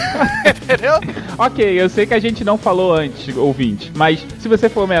trás. Entendeu? Ok, eu sei que a gente não falou antes, ouvinte, mas se você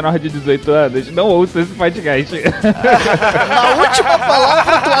for menor de 18 anos, não ouça esse podcast. Na última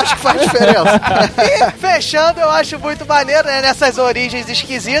palavra, tu acha que faz diferença. E fechando, eu acho muito maneiro, né, nessas origens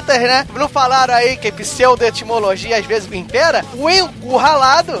esquisitas, né? Não falaram aí que pseudo-etimologia às vezes impera? O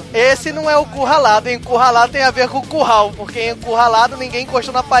encurralado, esse não é o curralado. O encurralado tem a ver com o curral, porque encurralado ninguém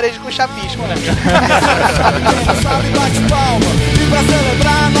encostou na parede com chapisco, né? Sabe, bate palma, e pra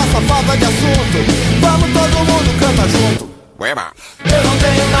celebrar a nossa falta de assunto, vamos todo mundo canta junto. Ueba. Eu não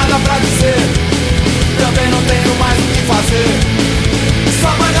tenho nada pra dizer, também não tenho mais o que fazer.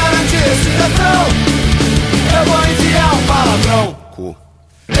 Só pra garantir esse refrão, eu vou enviar um palavrão. Cu.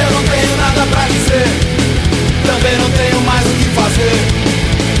 Eu não tenho nada pra dizer, também não tenho mais o que fazer.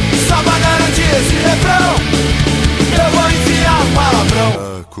 Só pra garantir esse refrão, eu vou enfiar um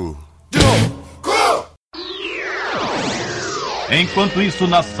palavrão. Cu. De novo. Cu! Enquanto isso,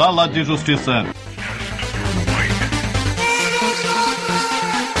 na sala de justiça.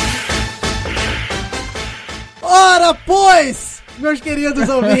 Ora, pois, meus queridos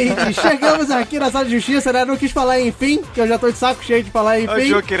ouvintes, chegamos aqui na sala de justiça, né? Não quis falar enfim, que eu já tô de saco cheio de falar enfim. Eu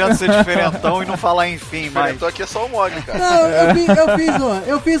Diogo querendo ser diferentão e não falar enfim, mas... Tô aqui é só o Mogli, cara. Não,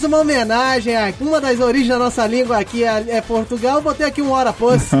 eu fiz uma homenagem a uma das origens da nossa língua aqui, é Portugal. Botei aqui um ora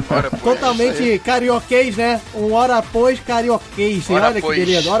pois, totalmente carioquês, né? Um ora pois carioquês. Olha que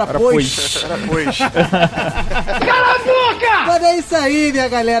beleza, ora pois. Ora pois. Cala a boca! Mas é isso aí, minha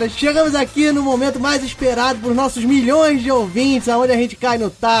galera. Chegamos aqui no momento mais esperado por nossos milhões de ouvintes, onde a gente cai no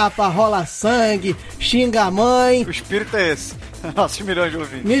tapa, rola sangue, xinga a mãe. O espírito é esse. Nossos milhões de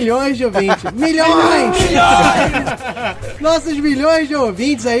ouvintes. Milhões de ouvintes. Milhões! Nossos milhões de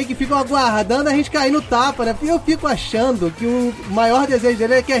ouvintes aí que ficam aguardando a gente cair no tapa, né? Porque eu fico achando que o maior desejo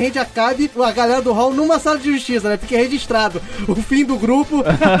dele é que a gente acabe, a galera do RAU, numa sala de justiça, né? Fique registrado o fim do grupo.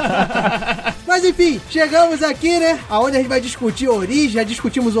 Mas enfim, chegamos aqui, né? Aonde a gente vai discutir origem, já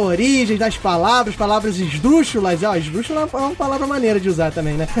discutimos origens das palavras esdrúxulas. Ó, esdrúxula é uma palavra maneira de usar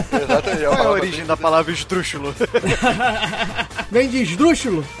também, né? Exatamente. Qual é a origem da palavra esdrúxulo? Vem de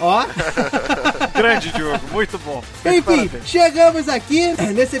esdrúxulo, ó. Grande, Diogo, muito bom. Enfim, chegamos aqui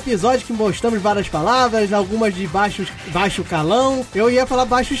nesse episódio que mostramos várias palavras, algumas de baixo calão. Eu ia falar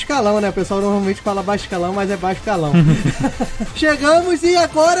baixo escalão, né? O pessoal normalmente fala baixo escalão, mas é baixo calão. Chegamos e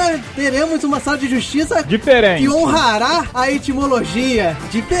agora teremos uma sala de justiça diferente, que honrará a etimologia.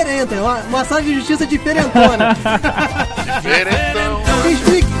 Diferente, uma sala de justiça diferentona. Diferentão.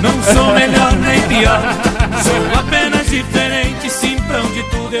 Explique. Não sou melhor nem pior, sou apenas diferente. Simplão de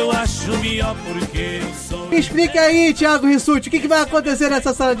tudo eu acho melhor porque eu sou. Explica aí, Thiago Rissut, o que vai acontecer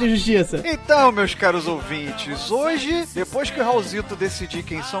nessa sala de justiça? Então, meus caros ouvintes, hoje, depois que o Raulzito decidir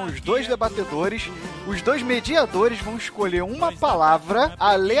quem são os dois debatedores, os dois mediadores vão escolher uma palavra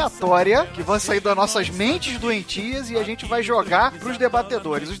aleatória que vai sair das nossas mentes doentias e a gente vai jogar pros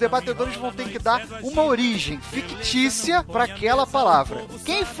debatedores. Os debatedores vão ter que dar uma origem fictícia para aquela palavra.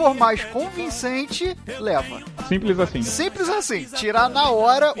 Quem for mais convincente, leva. Simples assim. Simples assim. Tirar na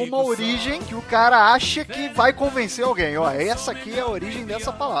hora uma origem que o cara acha que vai convencer alguém. Ó, essa aqui é a origem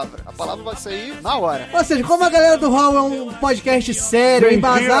dessa palavra. A palavra vai sair na hora. Ou seja, como a galera do RAU é um podcast sério,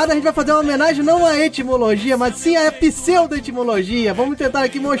 embasado, a gente vai fazer uma homenagem não à etimologia, mas sim à pseudo-etimologia. Vamos tentar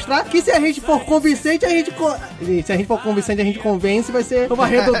aqui mostrar que se a gente for convincente, se a gente for convincente, a gente convence, vai ser uma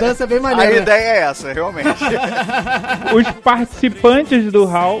redundância bem maneira. A ideia é essa, realmente. Os participantes do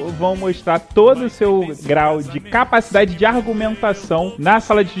RAU vão mostrar todo o seu grau de capacidade de argumentação na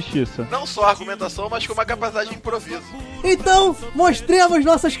sala de justiça. Não só argumentação, mas com uma capacidade de improviso. Então, mostremos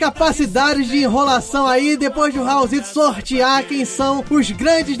nossas capacidades de enrolação aí, depois do Raulzito sortear quem são os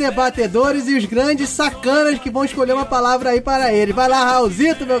grandes debatedores e os grandes sacanas que vão escolher uma palavra aí para ele. Vai lá,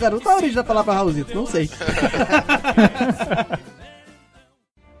 Raulzito, meu garoto. Qual a origem da palavra Raulzito? Não sei.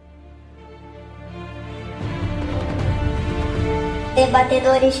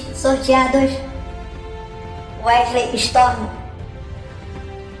 Debatedores sorteados: Wesley Storm,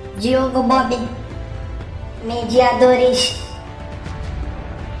 Diogo Bob. Mediadores: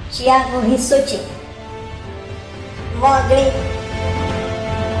 Thiago Rissut, Mogli.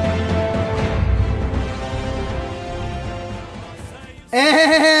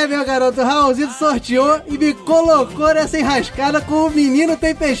 Meu garoto, o Raulzito sorteou e me colocou nessa enrascada com o Menino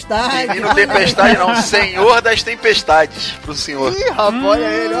Tempestade. Menino Tempestade não, Senhor das Tempestades pro senhor. Ih, rapaz, olha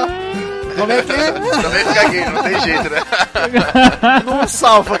ele, ó. Como é que é? Também fica gay, não tem jeito, né? Não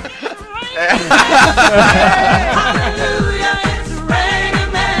salva.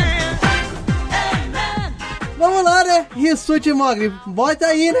 Vamos lá, né? Rissut e Mogli, bota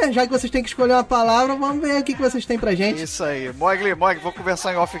aí, né? Já que vocês têm que escolher uma palavra, vamos ver o que vocês têm pra gente. Isso aí. Mogli, vou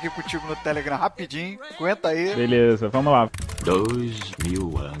conversar em off aqui contigo no Telegram rapidinho. Aguenta aí. Beleza, vamos lá.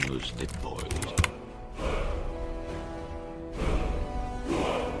 2000 anos depois.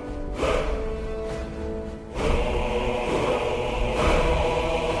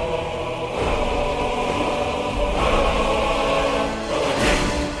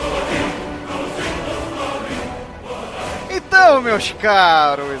 Então, meus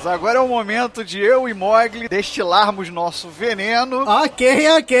caros, agora é o momento de eu e Mogli destilarmos nosso veneno.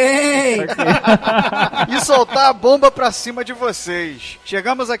 Ok. E soltar a bomba pra cima de vocês.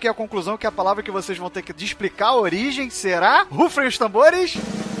 Chegamos aqui à conclusão que a palavra que vocês vão ter que explicar a origem será... Rufem os tambores.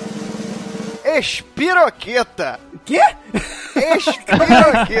 Espiroqueta. Quê?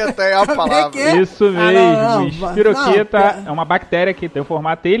 Espiroqueta é a palavra. Isso mesmo. Espiroqueta é uma bactéria que tem o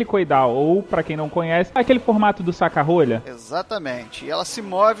formato helicoidal, ou, pra quem não conhece, aquele formato do saca-rolha. Exatamente. E ela se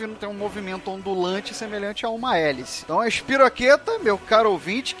move, tem um movimento ondulante semelhante a uma hélice. Então a espiroqueta, meu caro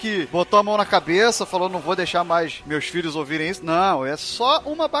ouvinte, que botou a mão na cabeça, falou, não vou deixar mais meus filhos ouvirem isso. Não, é só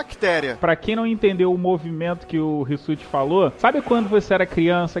uma bactéria. Pra quem não entendeu o movimento que o Rissut falou, sabe quando você era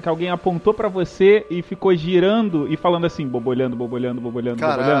criança, que alguém apontou pra você e ficou girando e falando assim, bobolhando.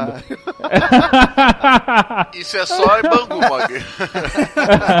 Caralho. Isso é só em Bangu, Mogli.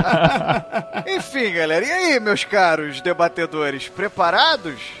 Enfim, galera, e aí, meus caros debatedores,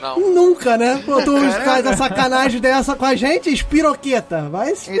 preparados? Não. Nunca, né? Pô, tu faz a sacanagem dessa com a gente, espiroqueta.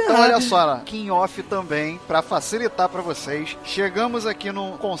 Vai se Então, olha só, aqui em off também, pra facilitar pra vocês, chegamos aqui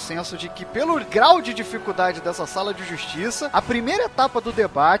num consenso de que, pelo grau de dificuldade dessa sala de justiça, a primeira etapa do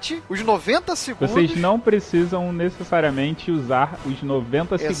debate, os 90 segundos... Vocês não precisam necessariamente gente usar os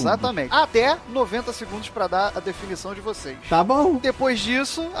 90 segundos. Exatamente. Até 90 segundos pra dar a definição de vocês. Tá bom. Depois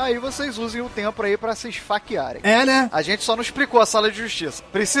disso, aí vocês usem o tempo aí pra se esfaquearem. É, né? A gente só não explicou a sala de justiça.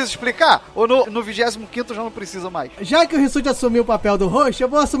 Precisa explicar? Ou no 25º já não precisa mais? Já que o Rissut assumiu o papel do host, eu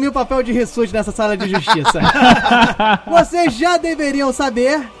vou assumir o papel de Rissut nessa sala de justiça. Vocês já deveriam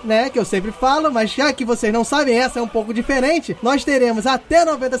saber, né, que eu sempre falo, mas já que vocês não sabem, essa é um pouco diferente. Nós teremos até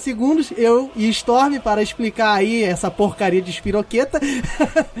 90 segundos, eu e Storm, para explicar aí essa porcaria de espiroqueta.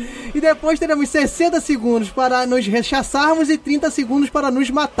 E depois teremos 60 segundos para nos rechaçarmos e 30 segundos para nos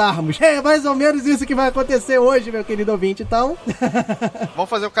matarmos. É mais ou menos isso que vai acontecer hoje, meu querido ouvinte, então. Vamos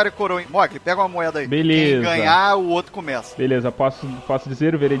fazer o cara e coroa, hein? Mogli, pega uma moeda aí. Beleza. Quem ganhar, o outro começa. Beleza, posso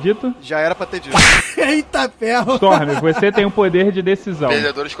dizer o veredito? Já era pra ter dito. Eita ferro! Storm, você tem o poder de decisão.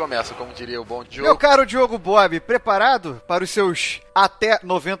 Perdedores começam, como diria o bom Diogo. Meu caro Diogo Bob, preparado para os seus até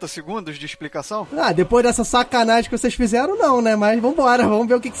 90 segundos de explicação? Ah, depois dessa sacanagem que vocês fizeram, não, né? Mas vambora, vamos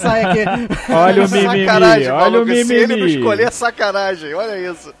ver o que sai aqui. Olha o mimimi, olha o mimimi. Se ele não escolher, é sacanagem, olha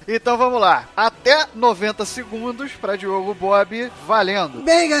isso. Então vamos lá, até 90 segundos para Diogo Bob, valendo.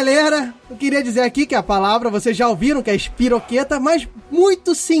 Bem, galera, eu queria dizer aqui que a palavra, vocês já ouviram que é espiroqueta, mas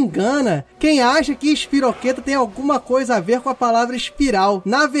muito se engana quem acha que espiroqueta tem alguma coisa a ver com a palavra espiral.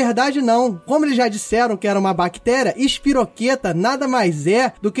 Na verdade, não. Como eles já disseram que era uma bactéria, espiroqueta nada mais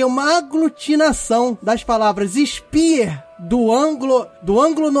é do que uma aglutinação das palavras spier, do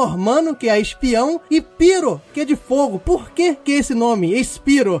anglo-normano, que é espião, e piro, que é de fogo. Por que esse nome?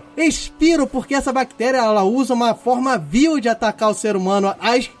 Espiro. Espiro porque essa bactéria, ela usa uma forma vil de atacar o ser humano,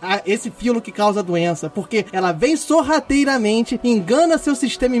 esse filo que causa doença, porque ela vem sorrateiramente, engana seu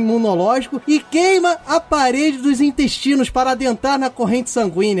sistema imunológico e queima a parede dos intestinos para adentrar na corrente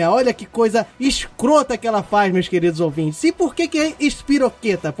sanguínea. Olha que coisa escrota que ela faz, meus queridos ouvintes. E por que é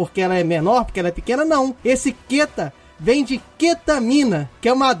espiroqueta? Porque ela é menor? Porque ela é pequena? Não. Esse queta vem de ketamina, que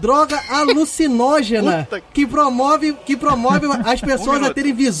é uma droga alucinógena que promove as pessoas a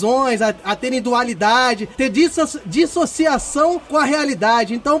terem visões, a terem dualidade, ter dissociação com a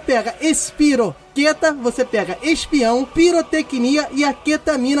realidade. Então pega espiroqueta, você pega espião, pirotecnia e a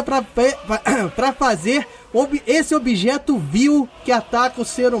ketamina para fazer esse objeto vil que ataca o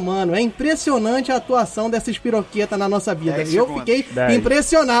ser humano. É impressionante a atuação dessa espiroqueta na nossa vida. Eu fiquei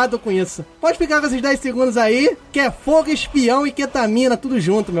impressionado com isso. Pode ficar com esses 10 segundos aí, que é fogo, espião e ketamina, tudo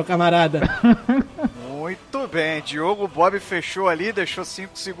junto, meu camarada. Muito bem, Diogo Bob fechou ali, deixou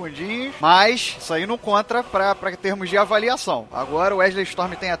 5 segundinhos, mas isso aí não conta pra termos de avaliação. Agora o Wesley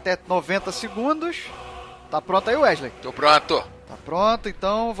Storm tem até 90 segundos. Tá pronto aí, Wesley? Tô pronto. Tá pronto,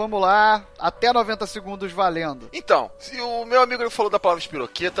 então vamos lá. Até 90 segundos valendo. Então, o meu amigo ele falou da palavra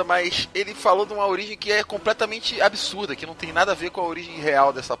espiroqueta, mas ele falou de uma origem que é completamente absurda, que não tem nada a ver com a origem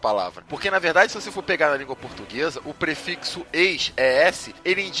real dessa palavra. Porque, na verdade, se você for pegar na língua portuguesa, o prefixo ex, ES,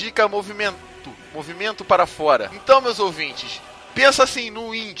 ele indica movimento para fora. Então, meus ouvintes, pensa assim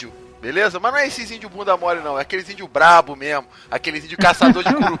no índio. Beleza? Mas não é esses índios bunda mole, não. É aqueles índios brabo mesmo. Aqueles índios caçador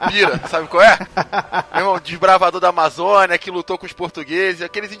de curupira. Sabe qual é? Meu irmão, desbravador da Amazônia, que lutou com os portugueses.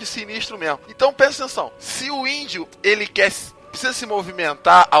 Aqueles índios sinistros mesmo. Então, presta atenção. Se o índio, ele precisa se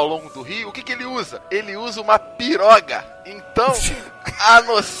movimentar ao longo do rio, o que ele usa? Ele usa uma piroga. Então, a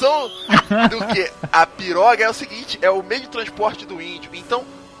noção do que a piroga é o seguinte, é o meio de transporte do índio. Então,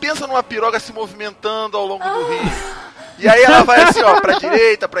 pensa numa piroga se movimentando ao longo do rio. E aí ela vai assim, ó, pra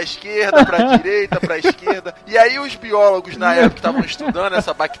direita, pra esquerda, pra direita, pra esquerda. E aí os biólogos na época que estavam estudando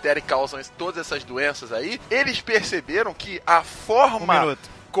essa bactéria que causa todas essas doenças aí, eles perceberam que a forma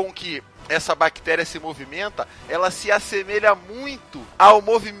com que essa bactéria se movimenta, ela se assemelha muito ao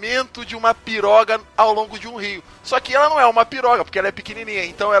movimento de uma piroga ao longo de um rio. Só que ela não é uma piroga, porque ela é pequenininha,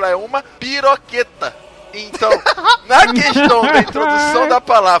 então ela é uma piroqueta. Então, na questão da introdução da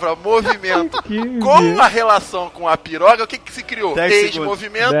palavra movimento com a relação com a piroga, o que se criou?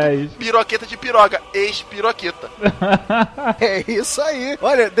 Ex-movimento, piroqueta de piroga, ex-piroqueta. É isso aí.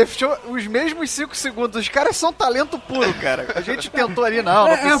 Olha, deixou os mesmos 5 segundos. Os caras são talento puro, cara. A gente tentou ali, não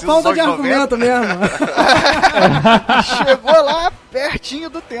é falta de argumento mesmo. Chegou lá pertinho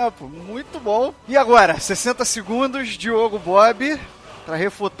do tempo. Muito bom. E agora, 60 segundos, Diogo Bob, pra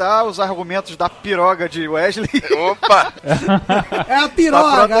refutar os argumentos da piroga de Wesley. Opa! É a piroga!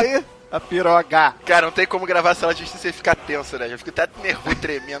 Tá pronto aí? A piroga. Cara, não tem como gravar essa justiça e ficar tenso, né? Já fico até nervoso,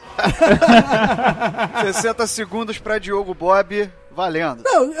 tremendo. 60 segundos pra Diogo Bob. valendo.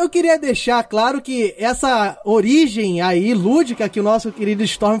 Não, eu queria deixar claro que essa origem aí, lúdica, que o nosso querido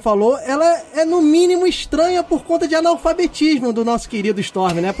Storm falou, ela é no mínimo estranha por conta de analfabetismo do nosso querido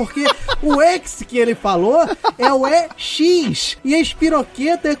Storm, né? Porque o X que ele falou é o EX, e a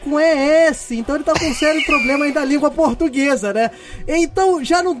espiroqueta é com ES, então ele tá com um sério problema aí da língua portuguesa, né? Então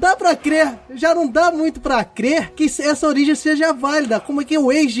já não dá pra crer, já não dá muito pra crer que essa origem seja válida. Como é que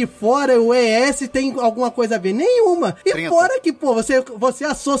o ex de fora, o ES, tem alguma coisa a ver? Nenhuma. E 30. fora que, pô, você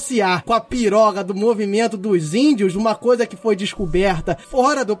associar com a piroga do movimento dos índios, uma coisa que foi descoberta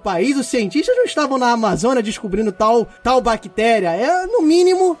fora do país, os cientistas não estavam na Amazônia descobrindo tal bactéria. É, no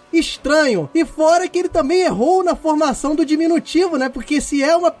mínimo, estranho. E fora que ele também errou na formação do diminutivo, né? Porque se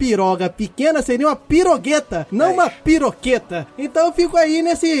é uma piroga pequena, seria uma pirogueta, não uma piroqueta. Então eu fico aí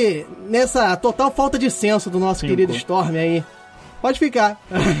nessa total falta de senso do nosso querido Storm aí. Pode ficar.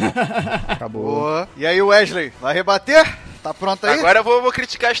 Acabou. Boa. E aí, Wesley, vai rebater? Tá pronto aí? Agora eu vou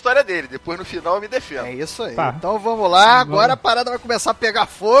criticar a história dele, depois no final eu me defendo. É isso aí. Tá. Então vamos lá, agora a parada vai começar a pegar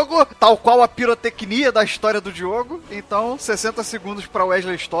fogo, tal qual a pirotecnia da história do Diogo. Então, 60 segundos pra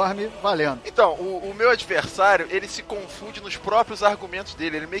Wesley Storm, valendo. Então, o meu adversário, ele se confunde nos próprios argumentos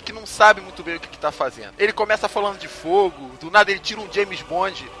dele, ele meio que não sabe muito bem o que tá fazendo. Ele começa falando de fogo, do nada ele tira um James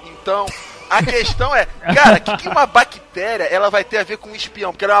Bond, então... A questão é, cara, o que uma bactéria ela vai ter a ver com um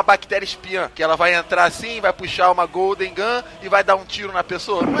espião? Porque ela é uma bactéria espiã, que ela vai entrar assim, vai puxar uma Golden Gun e vai dar um tiro na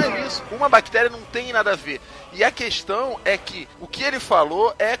pessoa. Não é isso. Uma bactéria não tem nada a ver. E a questão é que o que ele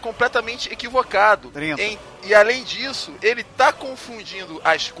falou é completamente equivocado. E além disso, ele tá confundindo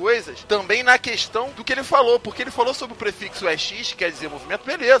as coisas também na questão do que ele falou. Porque ele falou sobre o prefixo EX, quer dizer movimento,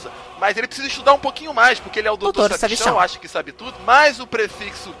 beleza. Mas ele precisa estudar um pouquinho mais, porque ele é o doutor Sabichão, acha que sabe tudo. Mas o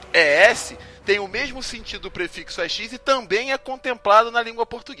prefixo ES tem o mesmo sentido do prefixo EX e também é contemplado na língua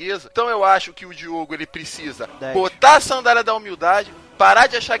portuguesa. Então eu acho que o Diogo ele precisa botar a sandália da humildade, parar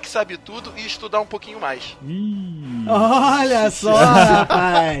de achar que sabe tudo e estudar um pouquinho mais. Olha só,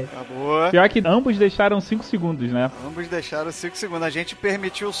 rapaz. Acabou. Pior que ambos deixaram 5 segundos, né? Ambos deixaram 5 segundos. A gente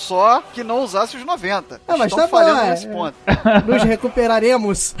permitiu só que não usasse os 90. Ah, mas estão tá falhando bom, nesse ponto. Nos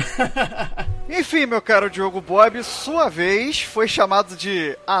recuperaremos. Enfim, meu caro Diogo Bob, sua vez foi chamado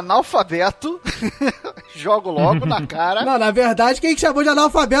de analfabeto. Jogo logo na cara. Não, na verdade, quem chamou de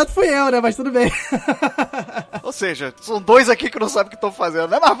analfabeto fui eu, né? Mas tudo bem. Ou seja, são dois aqui que não sabem o que estão fazendo,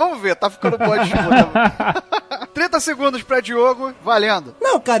 né? Mas vamos ver, tá ficando bom de disputa. 30 segundos pra Diogo, valendo.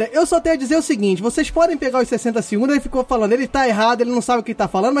 Não, cara, eu só tenho a dizer o seguinte, vocês podem pegar os 60 segundos, ele ficou falando, ele tá errado, ele não sabe o que tá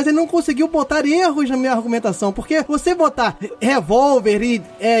falando, mas ele não conseguiu botar erros na minha argumentação, porque você botar revólver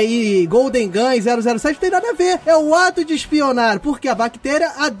e Golden Gun e 007 não tem nada a ver, é o ato de espionar, porque a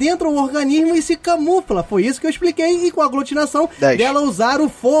bactéria adentra o organismo e se camufla, foi isso que eu expliquei, e com a aglutinação dela usar o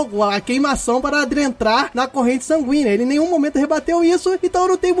fogo, a queimação para adentrar na corrente sanguínea, ele em nenhum momento rebateu isso, então eu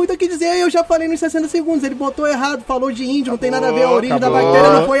não tenho muito o que dizer, eu já falei nos 60 segundos, ele botou errado, falou de índio, não tem nada a ver, a origem da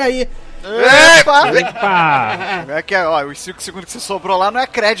bactéria não foi aí. Epa! É que, ó, os 5 segundos que você sobrou lá não é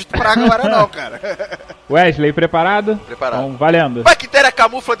crédito pra agora não, cara. Wesley, preparado? Preparado. Então, valendo. Bactéria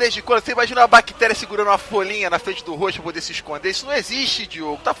camufla desde quando? Você imagina uma bactéria segurando uma folhinha na frente do rosto pra poder se esconder? Isso não existe,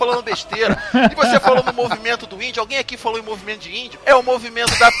 Diogo. Tá falando besteira. E você falou no movimento do índio. Alguém aqui falou em movimento de índio? É o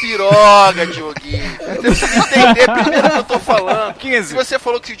movimento da piroga, Dioguinho. Você precisa entender primeiro o que eu tô falando. 15. Se você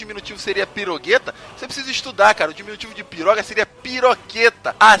falou que o diminutivo seria pirogueta, você precisa estudar, cara. O diminutivo de piroga seria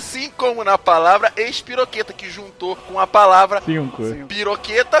piroqueta. Assim como na palavra espiroqueta, que juntou com a palavra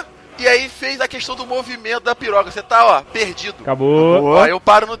piroqueta. E aí fez a questão do movimento da piroga. Você tá, ó, perdido. Acabou. Ó, eu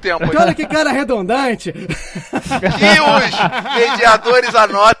paro no tempo. Aí. Olha que cara redundante. Que os mediadores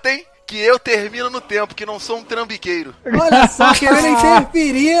anotem que eu termino no tempo, que não sou um trambiqueiro. Olha só, querendo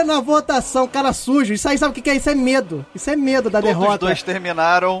interferir na votação, cara sujo. Isso aí, sabe o que é? Isso é medo. Isso é medo da derrota. Os dois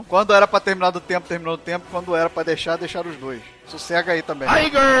terminaram. Quando era pra terminar do tempo, terminou do tempo. Quando era pra deixaram os dois. Sossega aí também.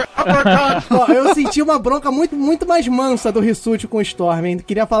 Ó, eu senti uma bronca muito mais mansa do Rissut com o Storm, hein? Não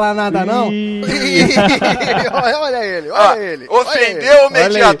queria falar nada, não. Olha ele, olha ele. Ofendeu o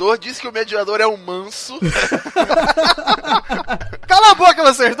mediador, disse que o mediador é um manso. Cala a boca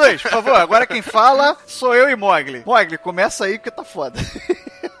vocês dois, por favor. Agora quem fala sou eu e Mogli. Mogli, começa aí porque tá foda.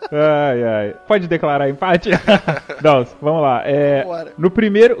 Ai. Pode declarar empate? Não, vamos lá.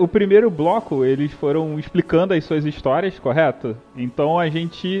 O primeiro bloco, eles foram explicando as suas histórias, correto? Então a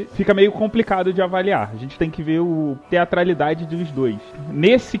gente fica meio complicado de avaliar. A gente tem que ver a teatralidade dos dois.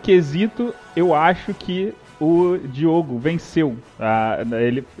 Nesse quesito, eu acho que o Diogo venceu.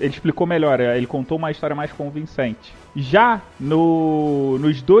 Ele explicou melhor, ele contou uma história mais convincente. Já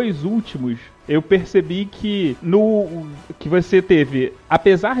nos dois últimos, eu percebi que que você teve,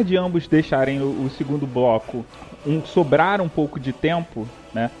 apesar de ambos deixarem o segundo bloco sobrar um pouco de tempo,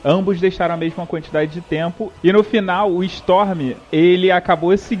 né? Ambos deixaram a mesma quantidade de tempo e no final o Storm, ele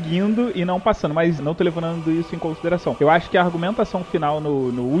acabou seguindo e não passando, mas não tô levando isso em consideração. Eu acho que a argumentação final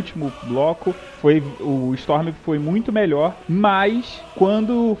no último bloco o Storm foi muito melhor, mas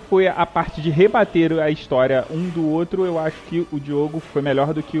quando foi a parte de rebater a história um do outro, eu acho que o Diogo foi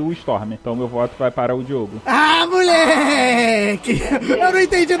melhor do que o Storm. Então meu voto vai para o Diogo. Ah, moleque! Eu não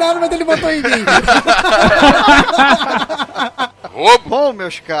entendi nada, mas ele votou em mim. Bom,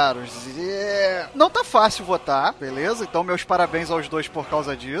 meus caros, não tá fácil votar, beleza? Então meus parabéns aos dois por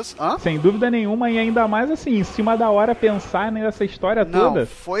causa disso. Sem dúvida nenhuma, e ainda mais assim, em cima da hora pensar nessa história toda. Não,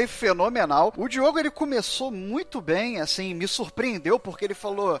 foi fenomenal. O Diogo, ele começou muito bem, assim, me surpreendeu, porque ele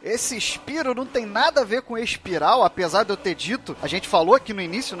falou, esse espiro não tem nada a ver com espiral, apesar de eu ter dito, a gente falou aqui no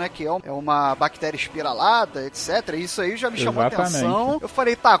início, né, que é uma bactéria espiralada, etc. Isso aí já me chamou a atenção. Eu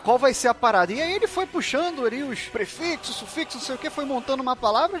falei, tá, qual vai ser a parada? E aí ele foi puxando ali os prefixos, sufixos, não sei o que, foi montando uma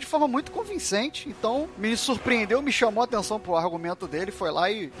palavra de forma muito convincente. Então, me surpreendeu, me chamou a atenção pro argumento dele, foi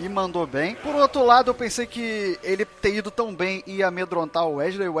lá e mandou bem. Por outro lado, eu pensei que ele ter ido tão bem ia amedrontar o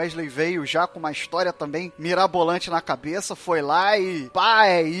Wesley. O Wesley veio já com uma história também mirabolante na cabeça, foi lá e pá,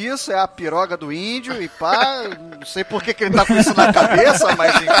 é isso, é a piroga do índio e pá, não sei por que ele tá com isso na cabeça,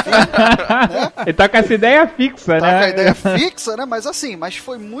 mas enfim, né? Ele tá com essa ideia fixa, né? Tá com a ideia fixa, né? Mas assim, mas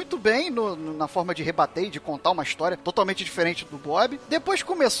foi muito bem na forma de rebater e de contar uma história totalmente diferente do Bob. Depois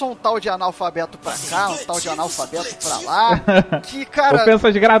começou um tal de analfabeto pra cá, um tal de analfabeto pra lá, que, cara...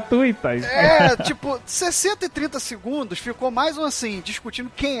 Ofensas gratuitas. Tipo, 60 e 30 segundos ficou mais assim,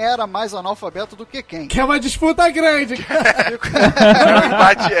 discutindo quem era mais analfabeto do que quem. Que é uma disputa grande. É um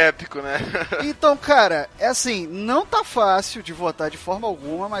embate épico, né? Então, cara, é assim, não tá fácil de votar de forma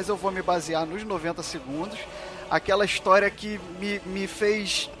alguma, mas eu vou me basear nos 90 segundos. Aquela história que me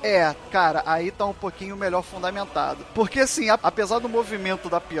fez... cara, aí tá um pouquinho melhor fundamentado. Porque, assim, apesar do movimento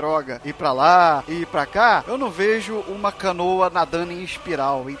da piroga ir pra lá e ir pra cá, eu não vejo uma canoa nadando em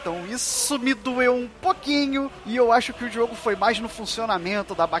espiral. Então, isso me doeu um pouquinho. E eu acho que o Diogo foi mais no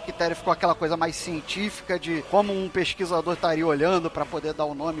funcionamento da bactéria. Ficou aquela coisa mais científica de como um pesquisador estaria olhando pra poder dar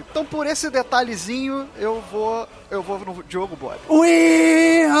o nome. Então, por esse detalhezinho, eu vou no Diogo Bob.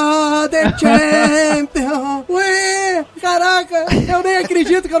 We are the champion! Caraca, eu nem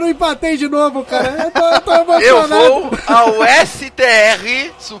acredito que eu não empatei de novo, cara. Eu tô emocionado. Eu vou ao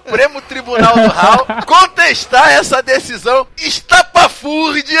STR, Supremo Tribunal do RAU, contestar essa decisão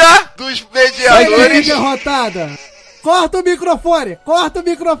estapafúrdia dos mediadores. Derrotada. Corta o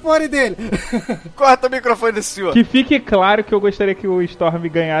microfone dele. Corta o microfone desse senhor. Que fique claro que eu gostaria que o Storm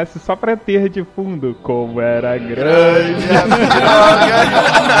ganhasse só pra ter de fundo como era grande.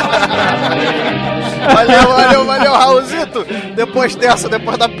 Valeu, Raulzito. Depois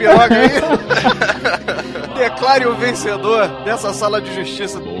da piroga aí, declare o vencedor dessa sala de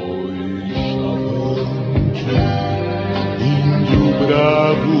justiça. Índio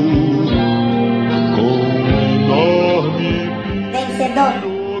bravo. Vencedor,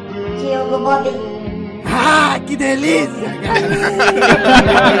 Diogo Bob. Ah, que delícia!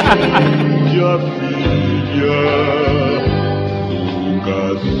 Índia filha do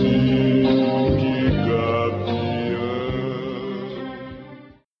cacique gavião.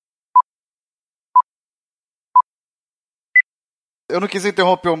 Eu não quis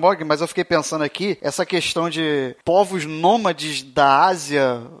interromper o Mogli, mas eu fiquei pensando aqui, essa questão de povos nômades da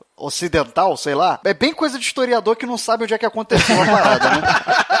Ásia Ocidental, sei lá, é bem coisa de historiador que não sabe onde é que aconteceu a parada, né?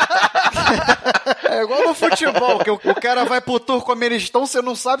 É igual no futebol, que o cara vai pro Turcomenistão, você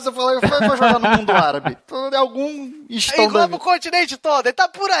não sabe, você fala, vai jogar no mundo árabe. Então, é algum estão engloba o continente todo, ele tá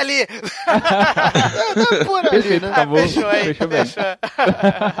por ali. Tá por ali, perfeito, né? Acabou, Fechou aí, fechou bem.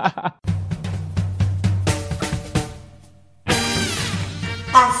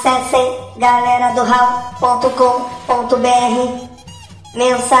 Acessem galeradoral.com.br.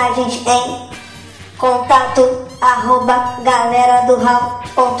 Mensagens em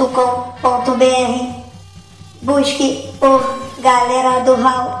contato@galeradoral.com.br. Busque por Galera do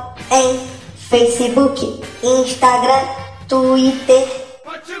RAU em Facebook, Instagram, Twitter